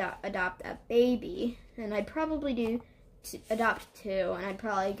to adopt a baby. And I'd probably do adopt 2, and I'd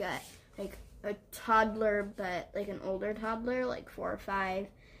probably get a toddler, but an older toddler, 4 or 5,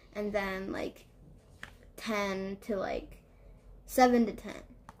 and then 10 to 7 to 10.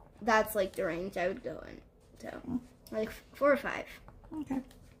 That's the range I would go in. So 4 or 5. Okay.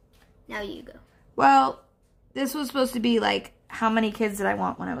 Now you go. Well, this was supposed to be how many kids did I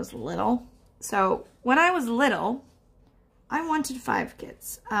want when I was little. So when I was little, I wanted 5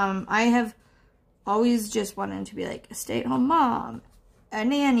 kids. I have always just wanted to be a stay-at-home mom, a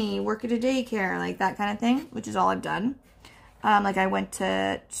nanny, work at a daycare, that kind of thing, which is all I've done. I went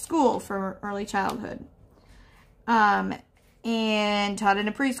to school for early childhood, and taught in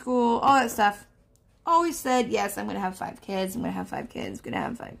a preschool, all that stuff. Always said, yes, I'm going to have 5 kids, I'm going to have 5 kids, I'm going to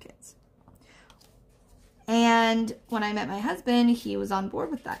have 5 kids. And when I met my husband, he was on board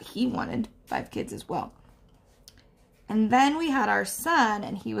with that. He wanted 5 kids as well. And then we had our son,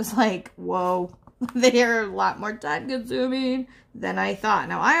 and he was like, whoa, they're a lot more time consuming than I thought.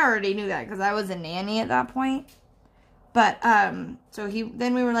 Now, I already knew that because I was a nanny at that point. But, so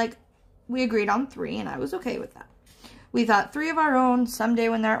then we were we agreed on 3, and I was okay with that. We thought 3 of our own, someday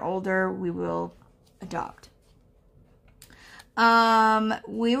when they're older, we will adopt.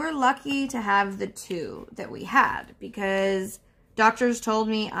 We were lucky to have the 2 that we had because doctors told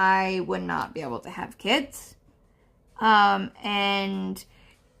me I would not be able to have kids. And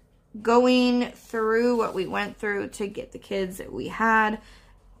going through what we went through to get the kids that we had,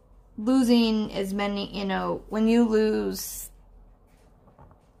 losing as many, when you lose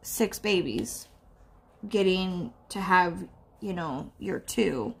 6 babies, getting to have, your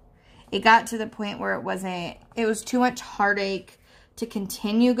 2 it got to the point where it was too much heartache to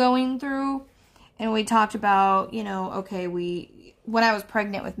continue going through. And we talked about, you know, okay, when I was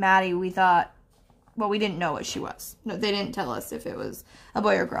pregnant with Maddie, we thought, well, we didn't know what she was. No, they didn't tell us if it was a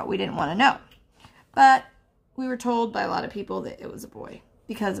boy or girl. We didn't want to know. But we were told by a lot of people that it was a boy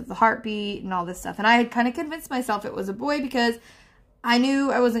because of the heartbeat and all this stuff. And I had kind of convinced myself it was a boy because I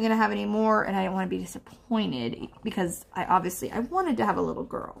knew I wasn't going to have any more, and I didn't want to be disappointed because I wanted to have a little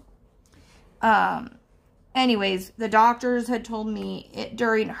girl. Anyways, the doctors had told me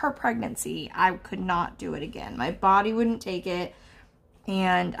during her pregnancy, I could not do it again. My body wouldn't take it,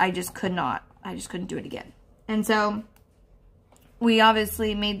 and I just couldn't do it again. And so we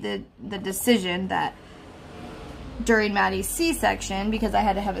obviously made the decision that during Maddie's C-section, because I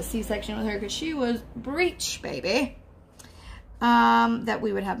had to have a C-section with her because she was breech, baby, that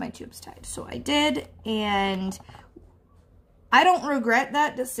we would have my tubes tied. So I did, and I don't regret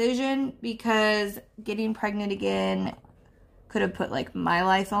that decision because getting pregnant again could have put, like, my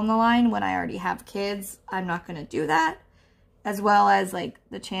life on the line when I already have kids. I'm not going to do that. As well as, like,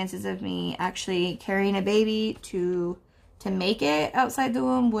 the chances of me actually carrying a baby to make it outside the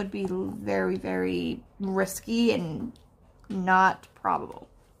womb would be very, very risky and not probable.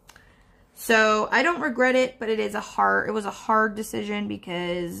 So I don't regret it, but it was a hard decision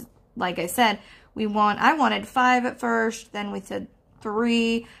because, like I said, I wanted 5 at first, then we said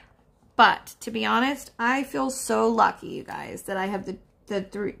 3. But to be honest, I feel so lucky, you guys, that I have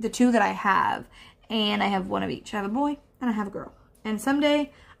the 2 that I have, and I have 1 of each. I have a boy and I have a girl. And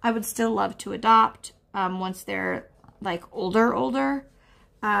someday I would still love to adopt once they're like older.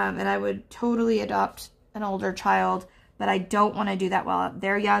 And I would totally adopt an older child, but I don't want to do that while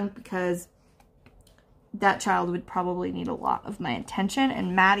they're young because that child would probably need a lot of my attention,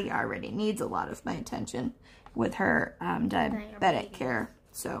 and Maddie already needs a lot of my attention with her diabetic care.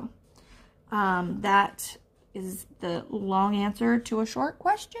 So that is the long answer to a short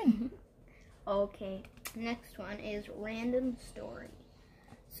question. Okay, next one is random story.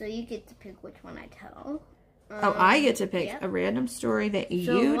 So you get to pick which one I tell. I get to pick a random story that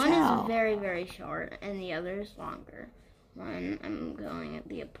you tell. So one is very, very short, and the other is longer. One, I'm going at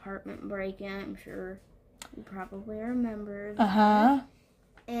the apartment break-in. I'm sure you probably remember that.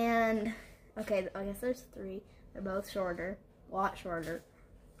 And, okay, I guess there's 3. They're both shorter, a lot shorter.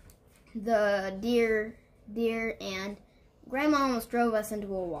 The deer, and Grandma almost drove us into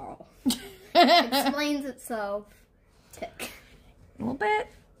a wall. Explains itself. Tick. A little bit.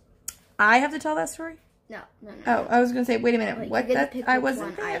 I have to tell that story? No. Oh, I was going to say, wait a minute. What? I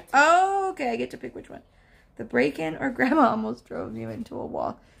wasn't there. Oh, okay. I get to pick which one. The break-in or Grandma almost drove you into a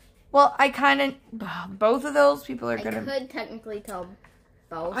wall. Well, I kind of... Both of those people are going to... I could technically tell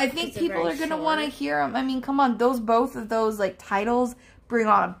both. I think people are going to want to hear them. I mean, come on. Both of those, like, titles bring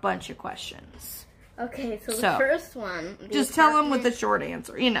on a bunch of questions. Okay, so the first one... Just tell them with the short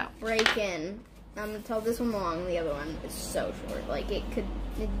answer, you know. Break-in. I'm going to tell this one long. The other one is so short. Like, it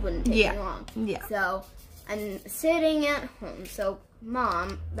wouldn't take me long. Yeah. So, I'm sitting at home. So,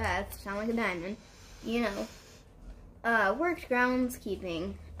 Mom, Beth, sound like a diamond, you know, worked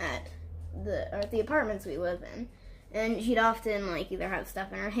groundskeeping at the apartments we live in. And she'd often, like, either have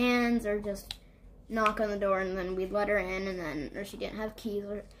stuff in her hands or just knock on the door, and then we'd let her in, or she didn't have keys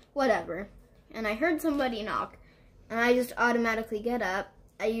or whatever. And I heard somebody knock, and I just automatically get up.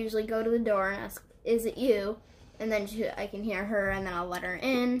 I usually go to the door and ask, "Is it you?" And then I can hear her, and then I'll let her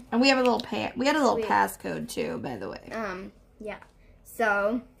in. And we have a little passcode too, by the way. Yeah.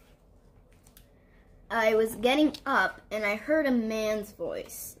 So I was getting up, and I heard a man's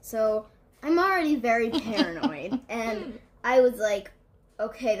voice. So I'm already very paranoid, and I was like,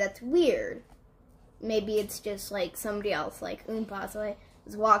 "Okay, that's weird. Maybe it's just like somebody else, like Oompa." So I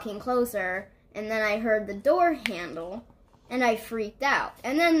was walking closer, and then I heard the door handle. And I freaked out.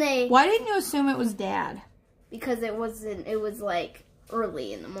 And then Why didn't you assume it was Dad? Because it was like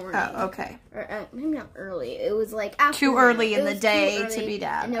early in the morning. Oh, okay. Or maybe not early. It was like after. Too early in the day to be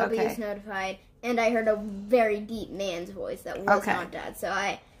Dad. And nobody was notified. And I heard a very deep man's voice that was not Dad. So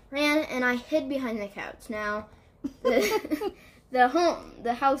I ran and I hid behind the couch. Now,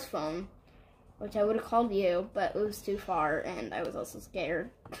 the house phone, which I would have called you, but it was too far and I was also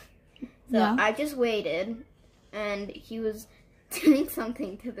scared. So I just waited. And he was doing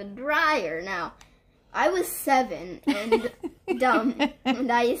something to the dryer. Now, I was 7 and dumb,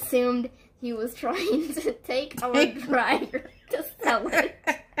 and I assumed he was trying to take our dryer to sell it.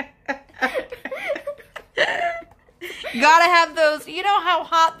 Gotta have those. You know how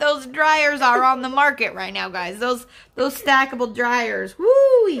hot those dryers are on the market right now, guys. Those stackable dryers.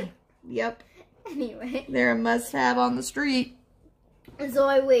 Woo! Yep. Anyway. They're a must-have on the street. And so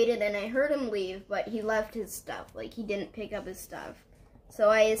I waited, and I heard him leave, but he left his stuff. Like, he didn't pick up his stuff. So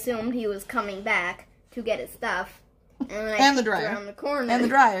I assumed he was coming back to get his stuff. And the dryer. Around the corner. And the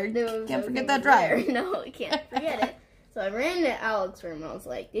dryer. Can't forget that dryer. No, I can't forget it. So I ran to Alex's room, and I was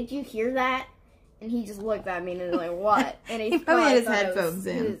like, did you hear that? And he just looked at me, and was like, what? And he probably had his headphones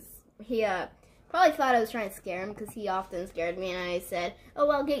in. He probably thought I was trying to scare him, because he often scared me, and I said, oh,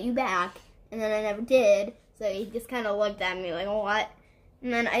 I'll get you back. And then I never did. So he just kind of looked at me like, what?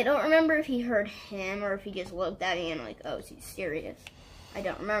 And then I don't remember if he heard him or if he just looked at me and like, oh, she's serious. I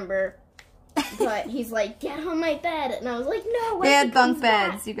don't remember. But he's like, get on my bed. And I was like, no. They had bunk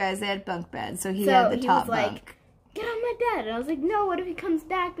beds, you guys. They had bunk beds. So he had the top bunk. Like, get on my bed. And I was like, no, what if he comes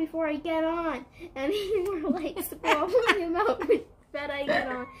back before I get on? And we were like squabbling him out which bed I get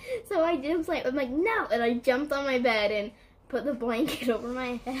on. So I just like, I'm like, no. And I jumped on my bed and put the blanket over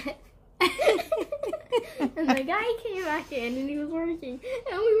my head. And the guy came back in and he was working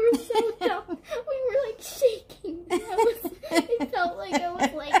and we were so dumb. We were like shaking. It felt like I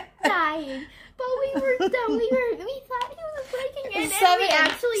was like dying. But we were dumb. We thought he was breaking in and we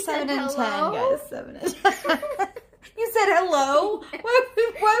actually said hello. 7 and 10, guys. 7 and 10. You said hello?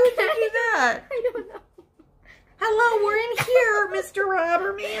 Why would you do that? I don't know. Hello, we're in here, Mr.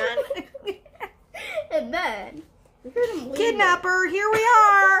 Robber Man. And then we heard him leaving. Kidnapper, here we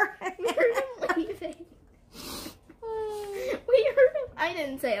are. We heard him leaving. We heard him. I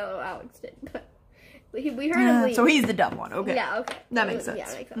didn't say hello, Alex did, but we heard him leaving. So he's the dumb one, okay. Yeah, okay. That makes sense. Yeah,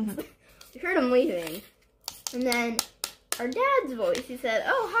 that makes sense. We heard him leaving. And then our dad's voice, he said,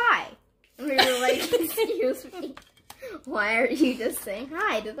 oh, hi. And we were like, excuse me. Why are you just saying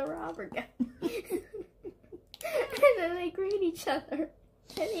hi to the robber guy? And then they greet each other.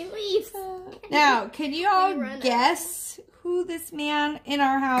 And he leaves. Now, can you all guess who this man in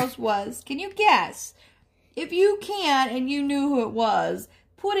our house was? Can you guess? If you can and you knew who it was,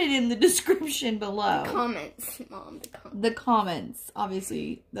 put it in the description below. The comments, Mom. The comments.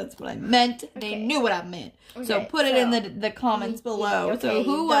 Obviously, that's what I meant. Okay. They knew what I meant. Okay, so put it in the comments below. Okay, so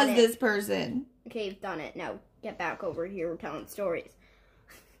who was this person? Okay, you've done it. Now get back over here. We're telling stories.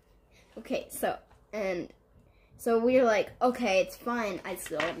 Okay, so we were like, okay, it's fine. I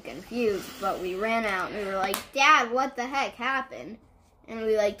still am confused, but we ran out and we were like, Dad, what the heck happened? And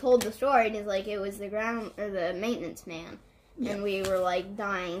we like told the story, and he's like, it was the maintenance man, yep. And we were like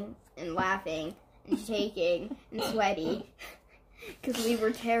dying and laughing and shaking and sweaty because we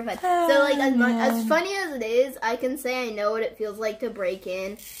were terrified. So like as funny as it is, I can say I know what it feels like to break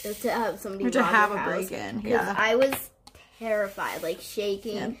in, just to have somebody rob your house. A break in, yeah. I was terrified, like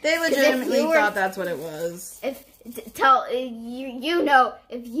shaking. Yeah, they legitimately thought that's what it was. If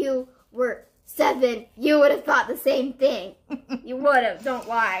you were 7, you would have thought the same thing. You would have. Don't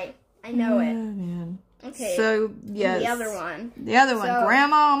lie. I know it. Man. Okay. So, yes. The other one.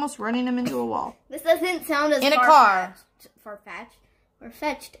 Grandma almost running him into a wall. This doesn't sound as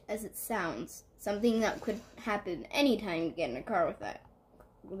far-fetched as it sounds. Something that could happen anytime you get in a car with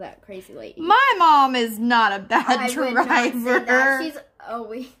that crazy lady. My mom is not a bad driver. Would not say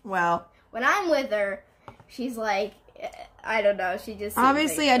that. Well. When I'm with her, she's like, I don't know. She just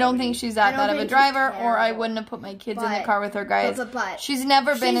obviously like I don't think she's that bad of a driver, or I wouldn't have put my kids in the car with her, guys. She's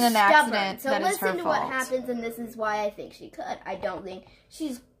never been in an accident. So listen to what happens, and this is why I think she could. I don't think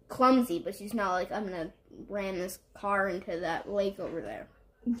she's clumsy, but she's not like I'm gonna ram this car into that lake over there.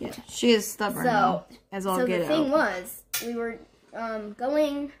 Yeah, she is stubborn. So the thing was, we were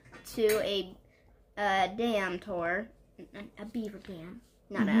going to a dam tour, a beaver dam.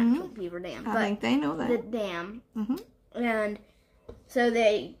 Not an actual beaver dam. I think they know that. The dam. And so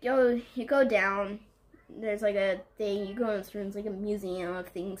you go down, there's like a thing, you go in this room, it's like a museum of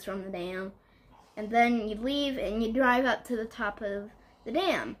things from the dam. And then you leave and you drive up to the top of the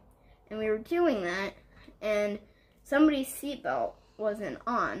dam. And we were doing that, and somebody's seatbelt wasn't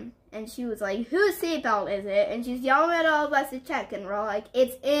on. And she was like, whose seatbelt is it? And she's yelling at all of us to check, and we're all like,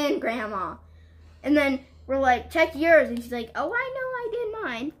 it's in, Grandma. And then we're like, check yours. And she's like, oh, I know I did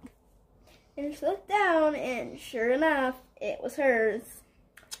mine. And she looked down, and sure enough, it was hers.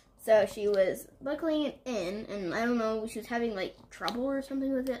 So she was buckling it in, and I don't know, she was having, like, trouble or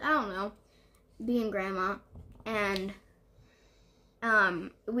something with it. I don't know, being Grandma. And,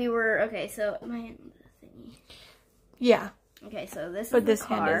 we were, okay, so, my thingy. Yeah. Okay, so this is but the this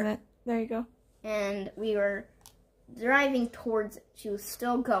car. hand isn't. There you go. And we were driving towards it. She was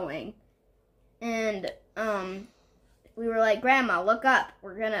still going. And, we were like, Grandma, look up.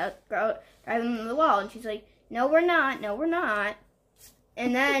 We're gonna go drive into the wall. And she's like, no, we're not. No, we're not.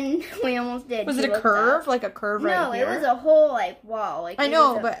 And then we almost did. Was it a curve? Like a curve right here? No, it was a whole, like, wall. Like, I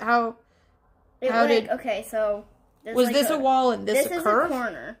know, but how did... Okay, so Was like this a wall and this a curve? This is a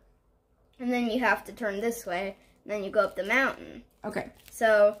corner. And then you have to turn this way, and then you go up the mountain. Okay.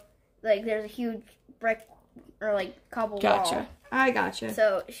 So, like, there's a huge brick or, like, cobble wall. I gotcha.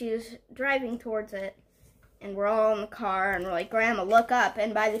 So, she was driving towards it, and we're all in the car, and we're like, Grandma, look up.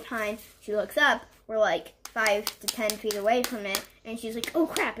 And by the time she looks up, we're, like, 5 to 10 feet away from it. And she's like, oh,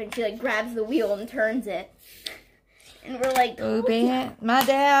 crap. And she, like, grabs the wheel and turns it. And we're like, oh, man. My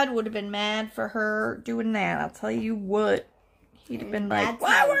dad would have been mad for her doing that. I'll tell you what. He'd have been like,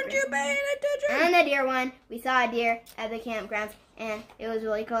 why weren't you paying attention? And a deer one. We saw a deer at the campgrounds, and it was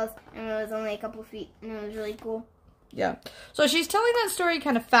really close, and it was only a couple feet, and it was really cool. Yeah. So she's telling that story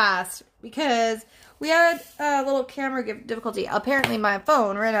kind of fast because we had a little camera difficulty. Apparently my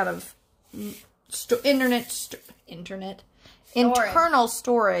phone ran out of internal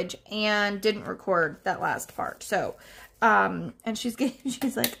storage and didn't record that last part. So, and she's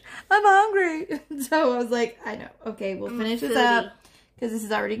like, I'm hungry. So I was like, I know. Okay, we'll finish this up because this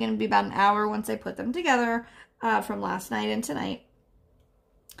is already going to be about an hour once I put them together from last night and tonight.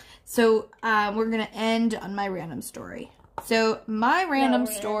 So, we're going to end on my random story. So, my random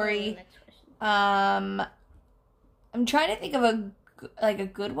story, I'm trying to think of a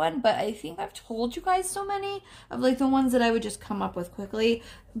good one, but I think I've told you guys so many of, like, the ones that I would just come up with quickly.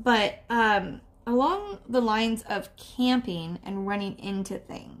 But, along the lines of camping and running into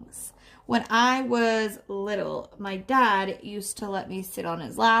things. When I was little, my dad used to let me sit on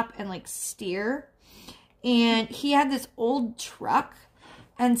his lap and, like, steer. And he had this old truck.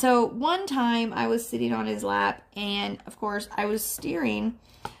 And so one time I was sitting on his lap and of course I was steering.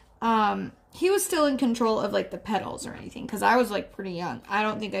 He was still in control of like the pedals or anything because I was like pretty young. I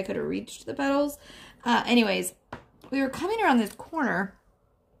don't think I could have reached the pedals. Anyways, we were coming around this corner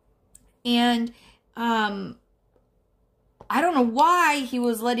and I don't know why he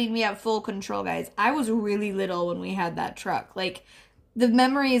was letting me have full control, guys. I was really little when we had that truck. Like the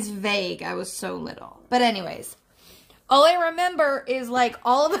memory is vague. I was so little. But anyways. All I remember is, like,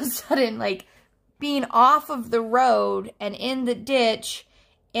 all of a sudden, like, being off of the road and in the ditch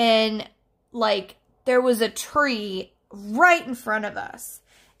and, like, there was a tree right in front of us.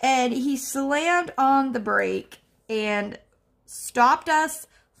 And he slammed on the brake and stopped us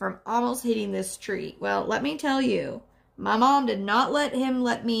from almost hitting this tree. Well, let me tell you, my mom did not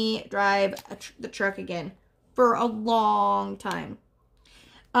let me drive the truck again for a long time.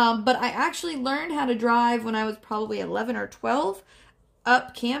 But I actually learned how to drive when I was probably 11 or 12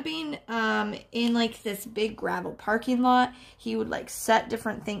 up camping in like this big gravel parking lot. He would like set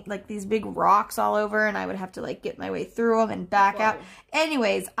different things, like these big rocks all over, and I would have to like get my way through them and back out.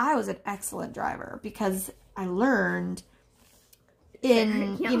 Anyways, I was an excellent driver because I learned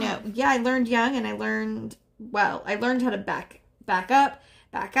I learned young, and I learned how to back up,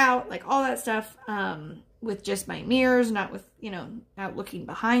 back out, like all that stuff. With just my mirrors, not with, not looking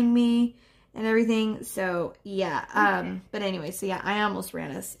behind me and everything. So, yeah. Okay. But anyway, so yeah, I almost ran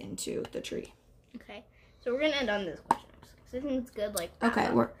us into the tree. Okay. So we're going to end on this question. Because I think it's good, like,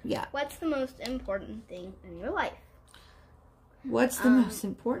 okay, yeah. What's the most important thing in your life? What's the most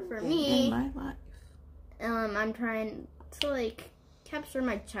important thing me, in my life? I'm trying to, like, capture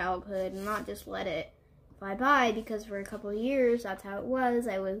my childhood and not just let it fly by. Because for a couple of years, that's how it was.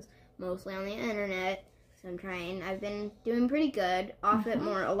 I was mostly on the internet. So I've been doing pretty good, off it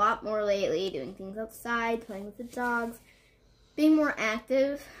a lot more lately, doing things outside, playing with the dogs, being more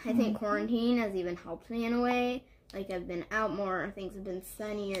active. I think quarantine has even helped me in a way. Like, I've been out more, things have been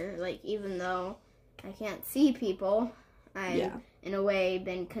sunnier, like, even though I can't see people, I've, in a way,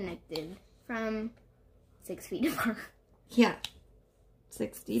 been connected from 6 feet apart. Yeah,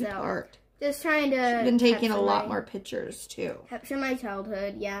 6 feet apart. Just trying to... You've been taking a lot more pictures, too. Capture my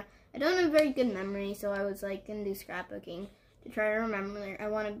childhood, yeah. I don't have very good memory, so I was, like, going to do scrapbooking to try to remember. I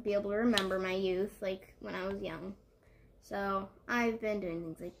want to be able to remember my youth, like, when I was young. So, I've been doing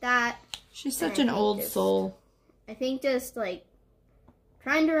things like that. She's such an old soul. I think just, like,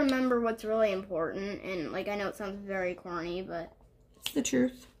 trying to remember what's really important. And, like, I know it sounds very corny, but... it's the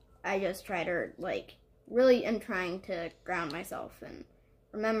truth. I just try to, like, really am trying to ground myself and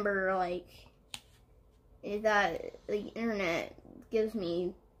remember, like, that the internet gives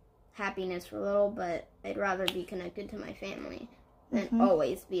me happiness for a little, but I'd rather be connected to my family than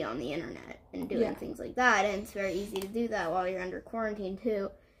always be on the internet and doing things like that. And it's very easy to do that while you're under quarantine too.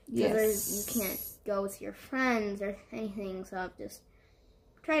 Yes. You can't go with your friends or anything, so I've just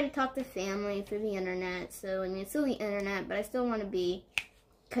tried to talk to family through the internet. So, I mean, it's still the internet, but I still want to be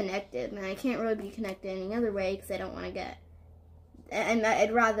connected. And I can't really be connected any other way because I don't want to get... and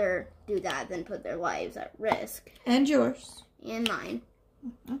I'd rather do that than put their lives at risk. And yours. And mine.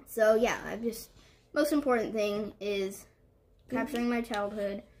 So, yeah, I've just most important thing is capturing my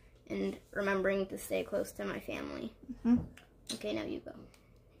childhood and remembering to stay close to my family. Okay, now you go.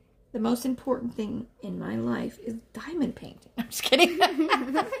 The most important thing in my life is diamond painting. I'm just kidding.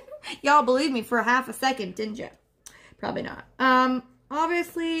 Y'all believe me for a half a second, didn't you? Probably not.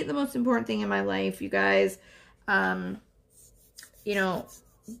 Obviously, the most important thing in my life, you guys, you know,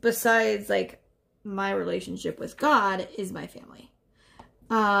 besides, like, my relationship with God, is my family.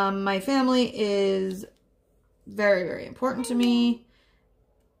 My family is very, very important to me.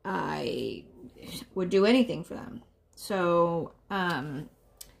 I would do anything for them. So,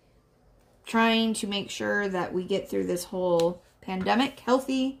 trying to make sure that we get through this whole pandemic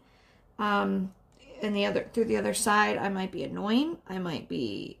healthy. And through the other side, I might be annoying. I might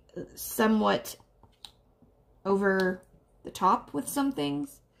be somewhat over the top with some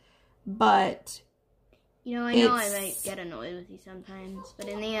things, but you know, I know I might get annoyed with you sometimes, but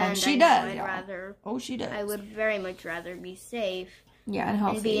in the end, she does. She does. I would very much rather be safe. Yeah, and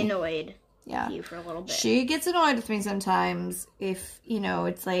healthy. And be annoyed. Yeah. With you for a little bit. She gets annoyed with me sometimes if, you know,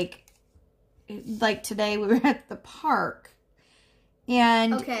 it's like today we were at the park,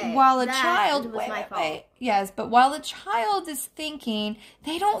 and while a child, yes, but while a child is thinking,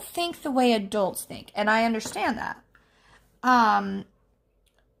 they don't think the way adults think, and I understand that. And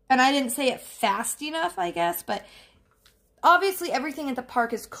I didn't say it fast enough, I guess, but obviously everything at the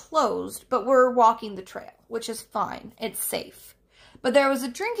park is closed, but we're walking the trail, which is fine. It's safe. But there was a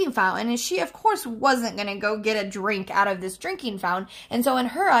drinking fountain, and she, of course, wasn't going to go get a drink out of this drinking fountain. And so in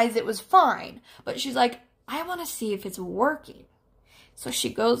her eyes, it was fine. But she's like, I want to see if it's working. So she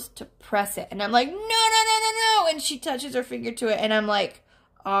goes to press it. And I'm like, no, no, no, no, no. And she touches her finger to it. And I'm like,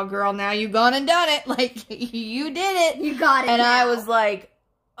 oh, girl, now you've gone and done it. Like, you did it. You got it And now. I was like,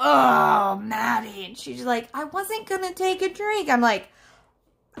 oh, Maddie. And she's like, I wasn't going to take a drink. I'm like,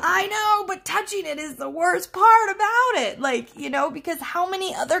 I know, but touching it is the worst part about it. Like, you know, because how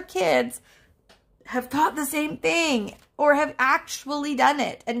many other kids have thought the same thing or have actually done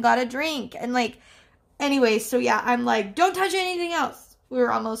it and got a drink? And like, anyway, so yeah, I'm like, don't touch anything else. We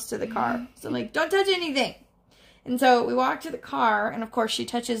were almost to the car. So I'm like, don't touch anything. And so we walk to the car, and of course she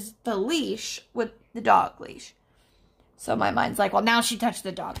touches the leash with the dog leash. So my mind's like, well, now she touched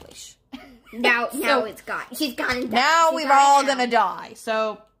the dog leash. Now it's gone. She's gone. Now we're all gonna die.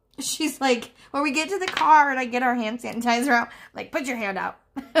 So she's like, when we get to the car and I get our hand sanitizer out, I'm like, put your hand out.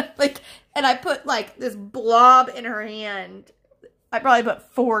 Like, and I put like this blob in her hand. I probably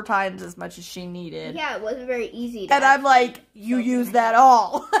put 4 times as much as she needed. Yeah, it wasn't very easy to and I'm like, you use that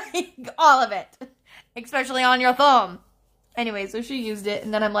all. Like, all of it. Especially on your thumb. Anyway, so she used it,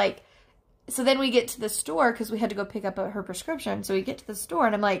 and then I'm like, so then we get to the store, because we had to go pick up her prescription. So we get to the store,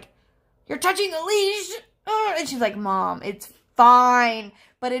 and I'm like, you're touching the leash. And she's like, Mom, it's fine.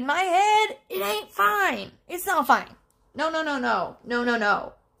 But in my head, it ain't fine. It's not fine. No, no, no, no. No, no,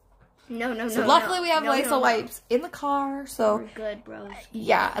 no. No, no, no. So luckily we have Lysol wipes in the car. So we're good, bro.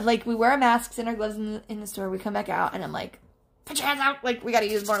 Yeah, like we wear our masks and our gloves in the store. We come back out, and I'm like, put your hands out. Like, we got to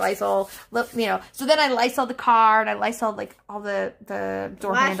use more Lysol. Look, you know. So then I Lysol the car, and I Lysol like all the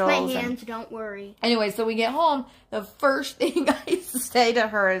door handles. Wash my hands, don't worry. Anyway, so we get home. The first thing I say to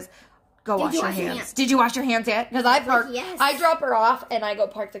her is, go wash your hands. Did you wash your hands yet? Because I drop her off, and I go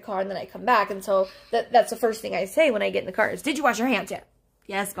park the car, and then I come back. And so that's the first thing I say when I get in the car is, did you wash your hands yet?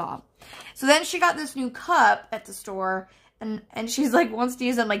 Yes, Mom. So then she got this new cup at the store, and she's like, wants to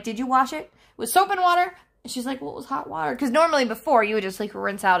use it. I'm like, did you wash it with soap and water? And she's like, well, it was hot water. Because normally before, you would just like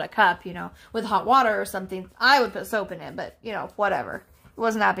rinse out a cup, you know, with hot water or something. I would put soap in it, but, you know, whatever. It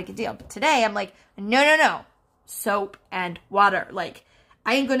wasn't that big a deal. But today, I'm like, no, no, no. Soap and water. Like,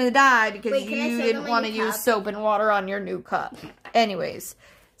 I ain't gonna die because you didn't want to use soap and water on your new cup. Anyways,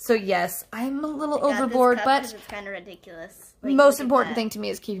 so yes, I'm a little overboard, but it's kind of ridiculous. Like, most important thing to me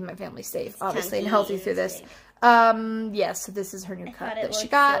is keeping my family safe, obviously, and healthy through this. Yes, so this is her new cup that she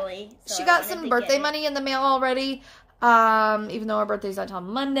got. She got some birthday money in the mail already. Even though our birthday's not until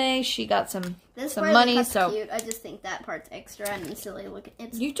Monday, she got some money. So cute. I just think that part's extra and silly. Look,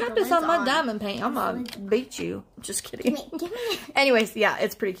 you tried this on my diamond paint. I'm gonna beat you. Just kidding. Give me. Anyways, yeah,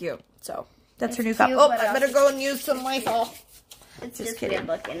 it's pretty cute. So that's her new cup. Oh, I better go and use some Lysol. It's just good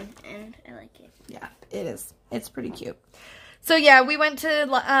looking, and I like it. Yeah, it is. It's pretty cute. So yeah, we went to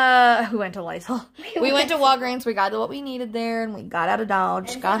Lysol. We went to Walgreens. We got what we needed there, and we got out of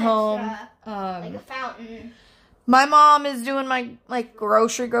Dodge. And got home. Like a fountain. My mom is doing my like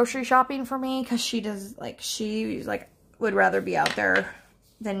grocery shopping for me because she's like would rather be out there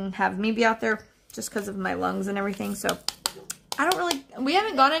than have me be out there just because of my lungs and everything. So we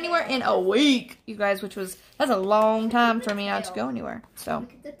haven't gone anywhere in a week, you guys, that's a long time for me not to go anywhere. So.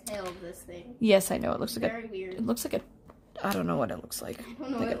 Look at the tail of this thing. Yes, I know. It looks like very weird. It looks like a, I don't know what it looks like. I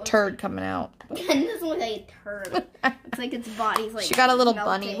don't know like a turd coming out. It doesn't look like a turd. It's like its body's like. She got a little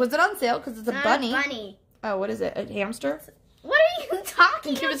melting. bunny. Was it on sale? Because it's a bunny. Bunny. Oh, what is it? A hamster? What are you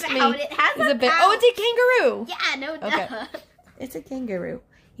talking Give it to about? me. It has It's a bit. pouch. Oh, it's a kangaroo. Yeah, no Okay. duh. It's a kangaroo.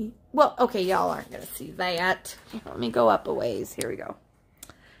 Well, okay, y'all aren't going to see that. Let me go up a ways. Here we go.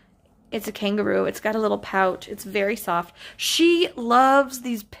 It's a kangaroo. It's got a little pouch. It's very soft. She loves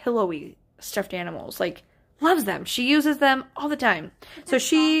these pillowy stuffed animals. Like, loves them. She uses them all the time. So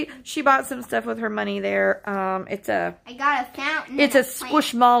she bought some stuff with her money there. It's a... I got a fountain. It's a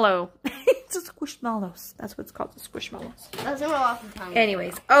squishmallow. It's a squishmallows. That's what it's called, the squishmallows. Doesn't roll off the tongue.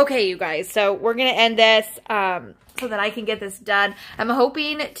 Anyways, okay, you guys. So we're going to end this so that I can get this done. I'm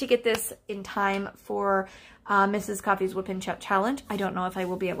hoping to get this in time for Mrs. Coffee's Whip and Chat Challenge. I don't know if I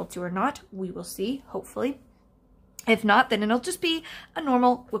will be able to or not. We will see, hopefully. If not, then it'll just be a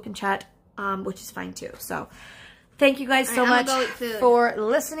normal Whip and Chat, which is fine too. So thank you guys so much for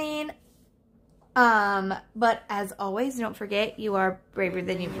listening. But as always, don't forget, you are braver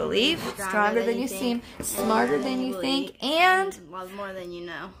than you believe, stronger than you seem, smarter than you think, and loved more than you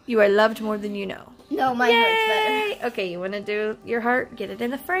know. You are loved more than you know. No, my heart's better. Okay, you want to do your heart? Get it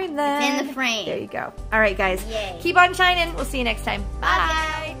in the frame then. It's in the frame. There you go. All right, guys. Yay. Keep on shining. We'll see you next time.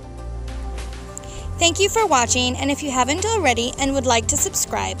 Bye. Thank you for watching, and if you haven't already and would like to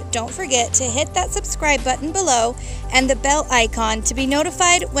subscribe, don't forget to hit that subscribe button below and the bell icon to be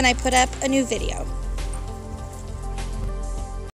notified when I put up a new video.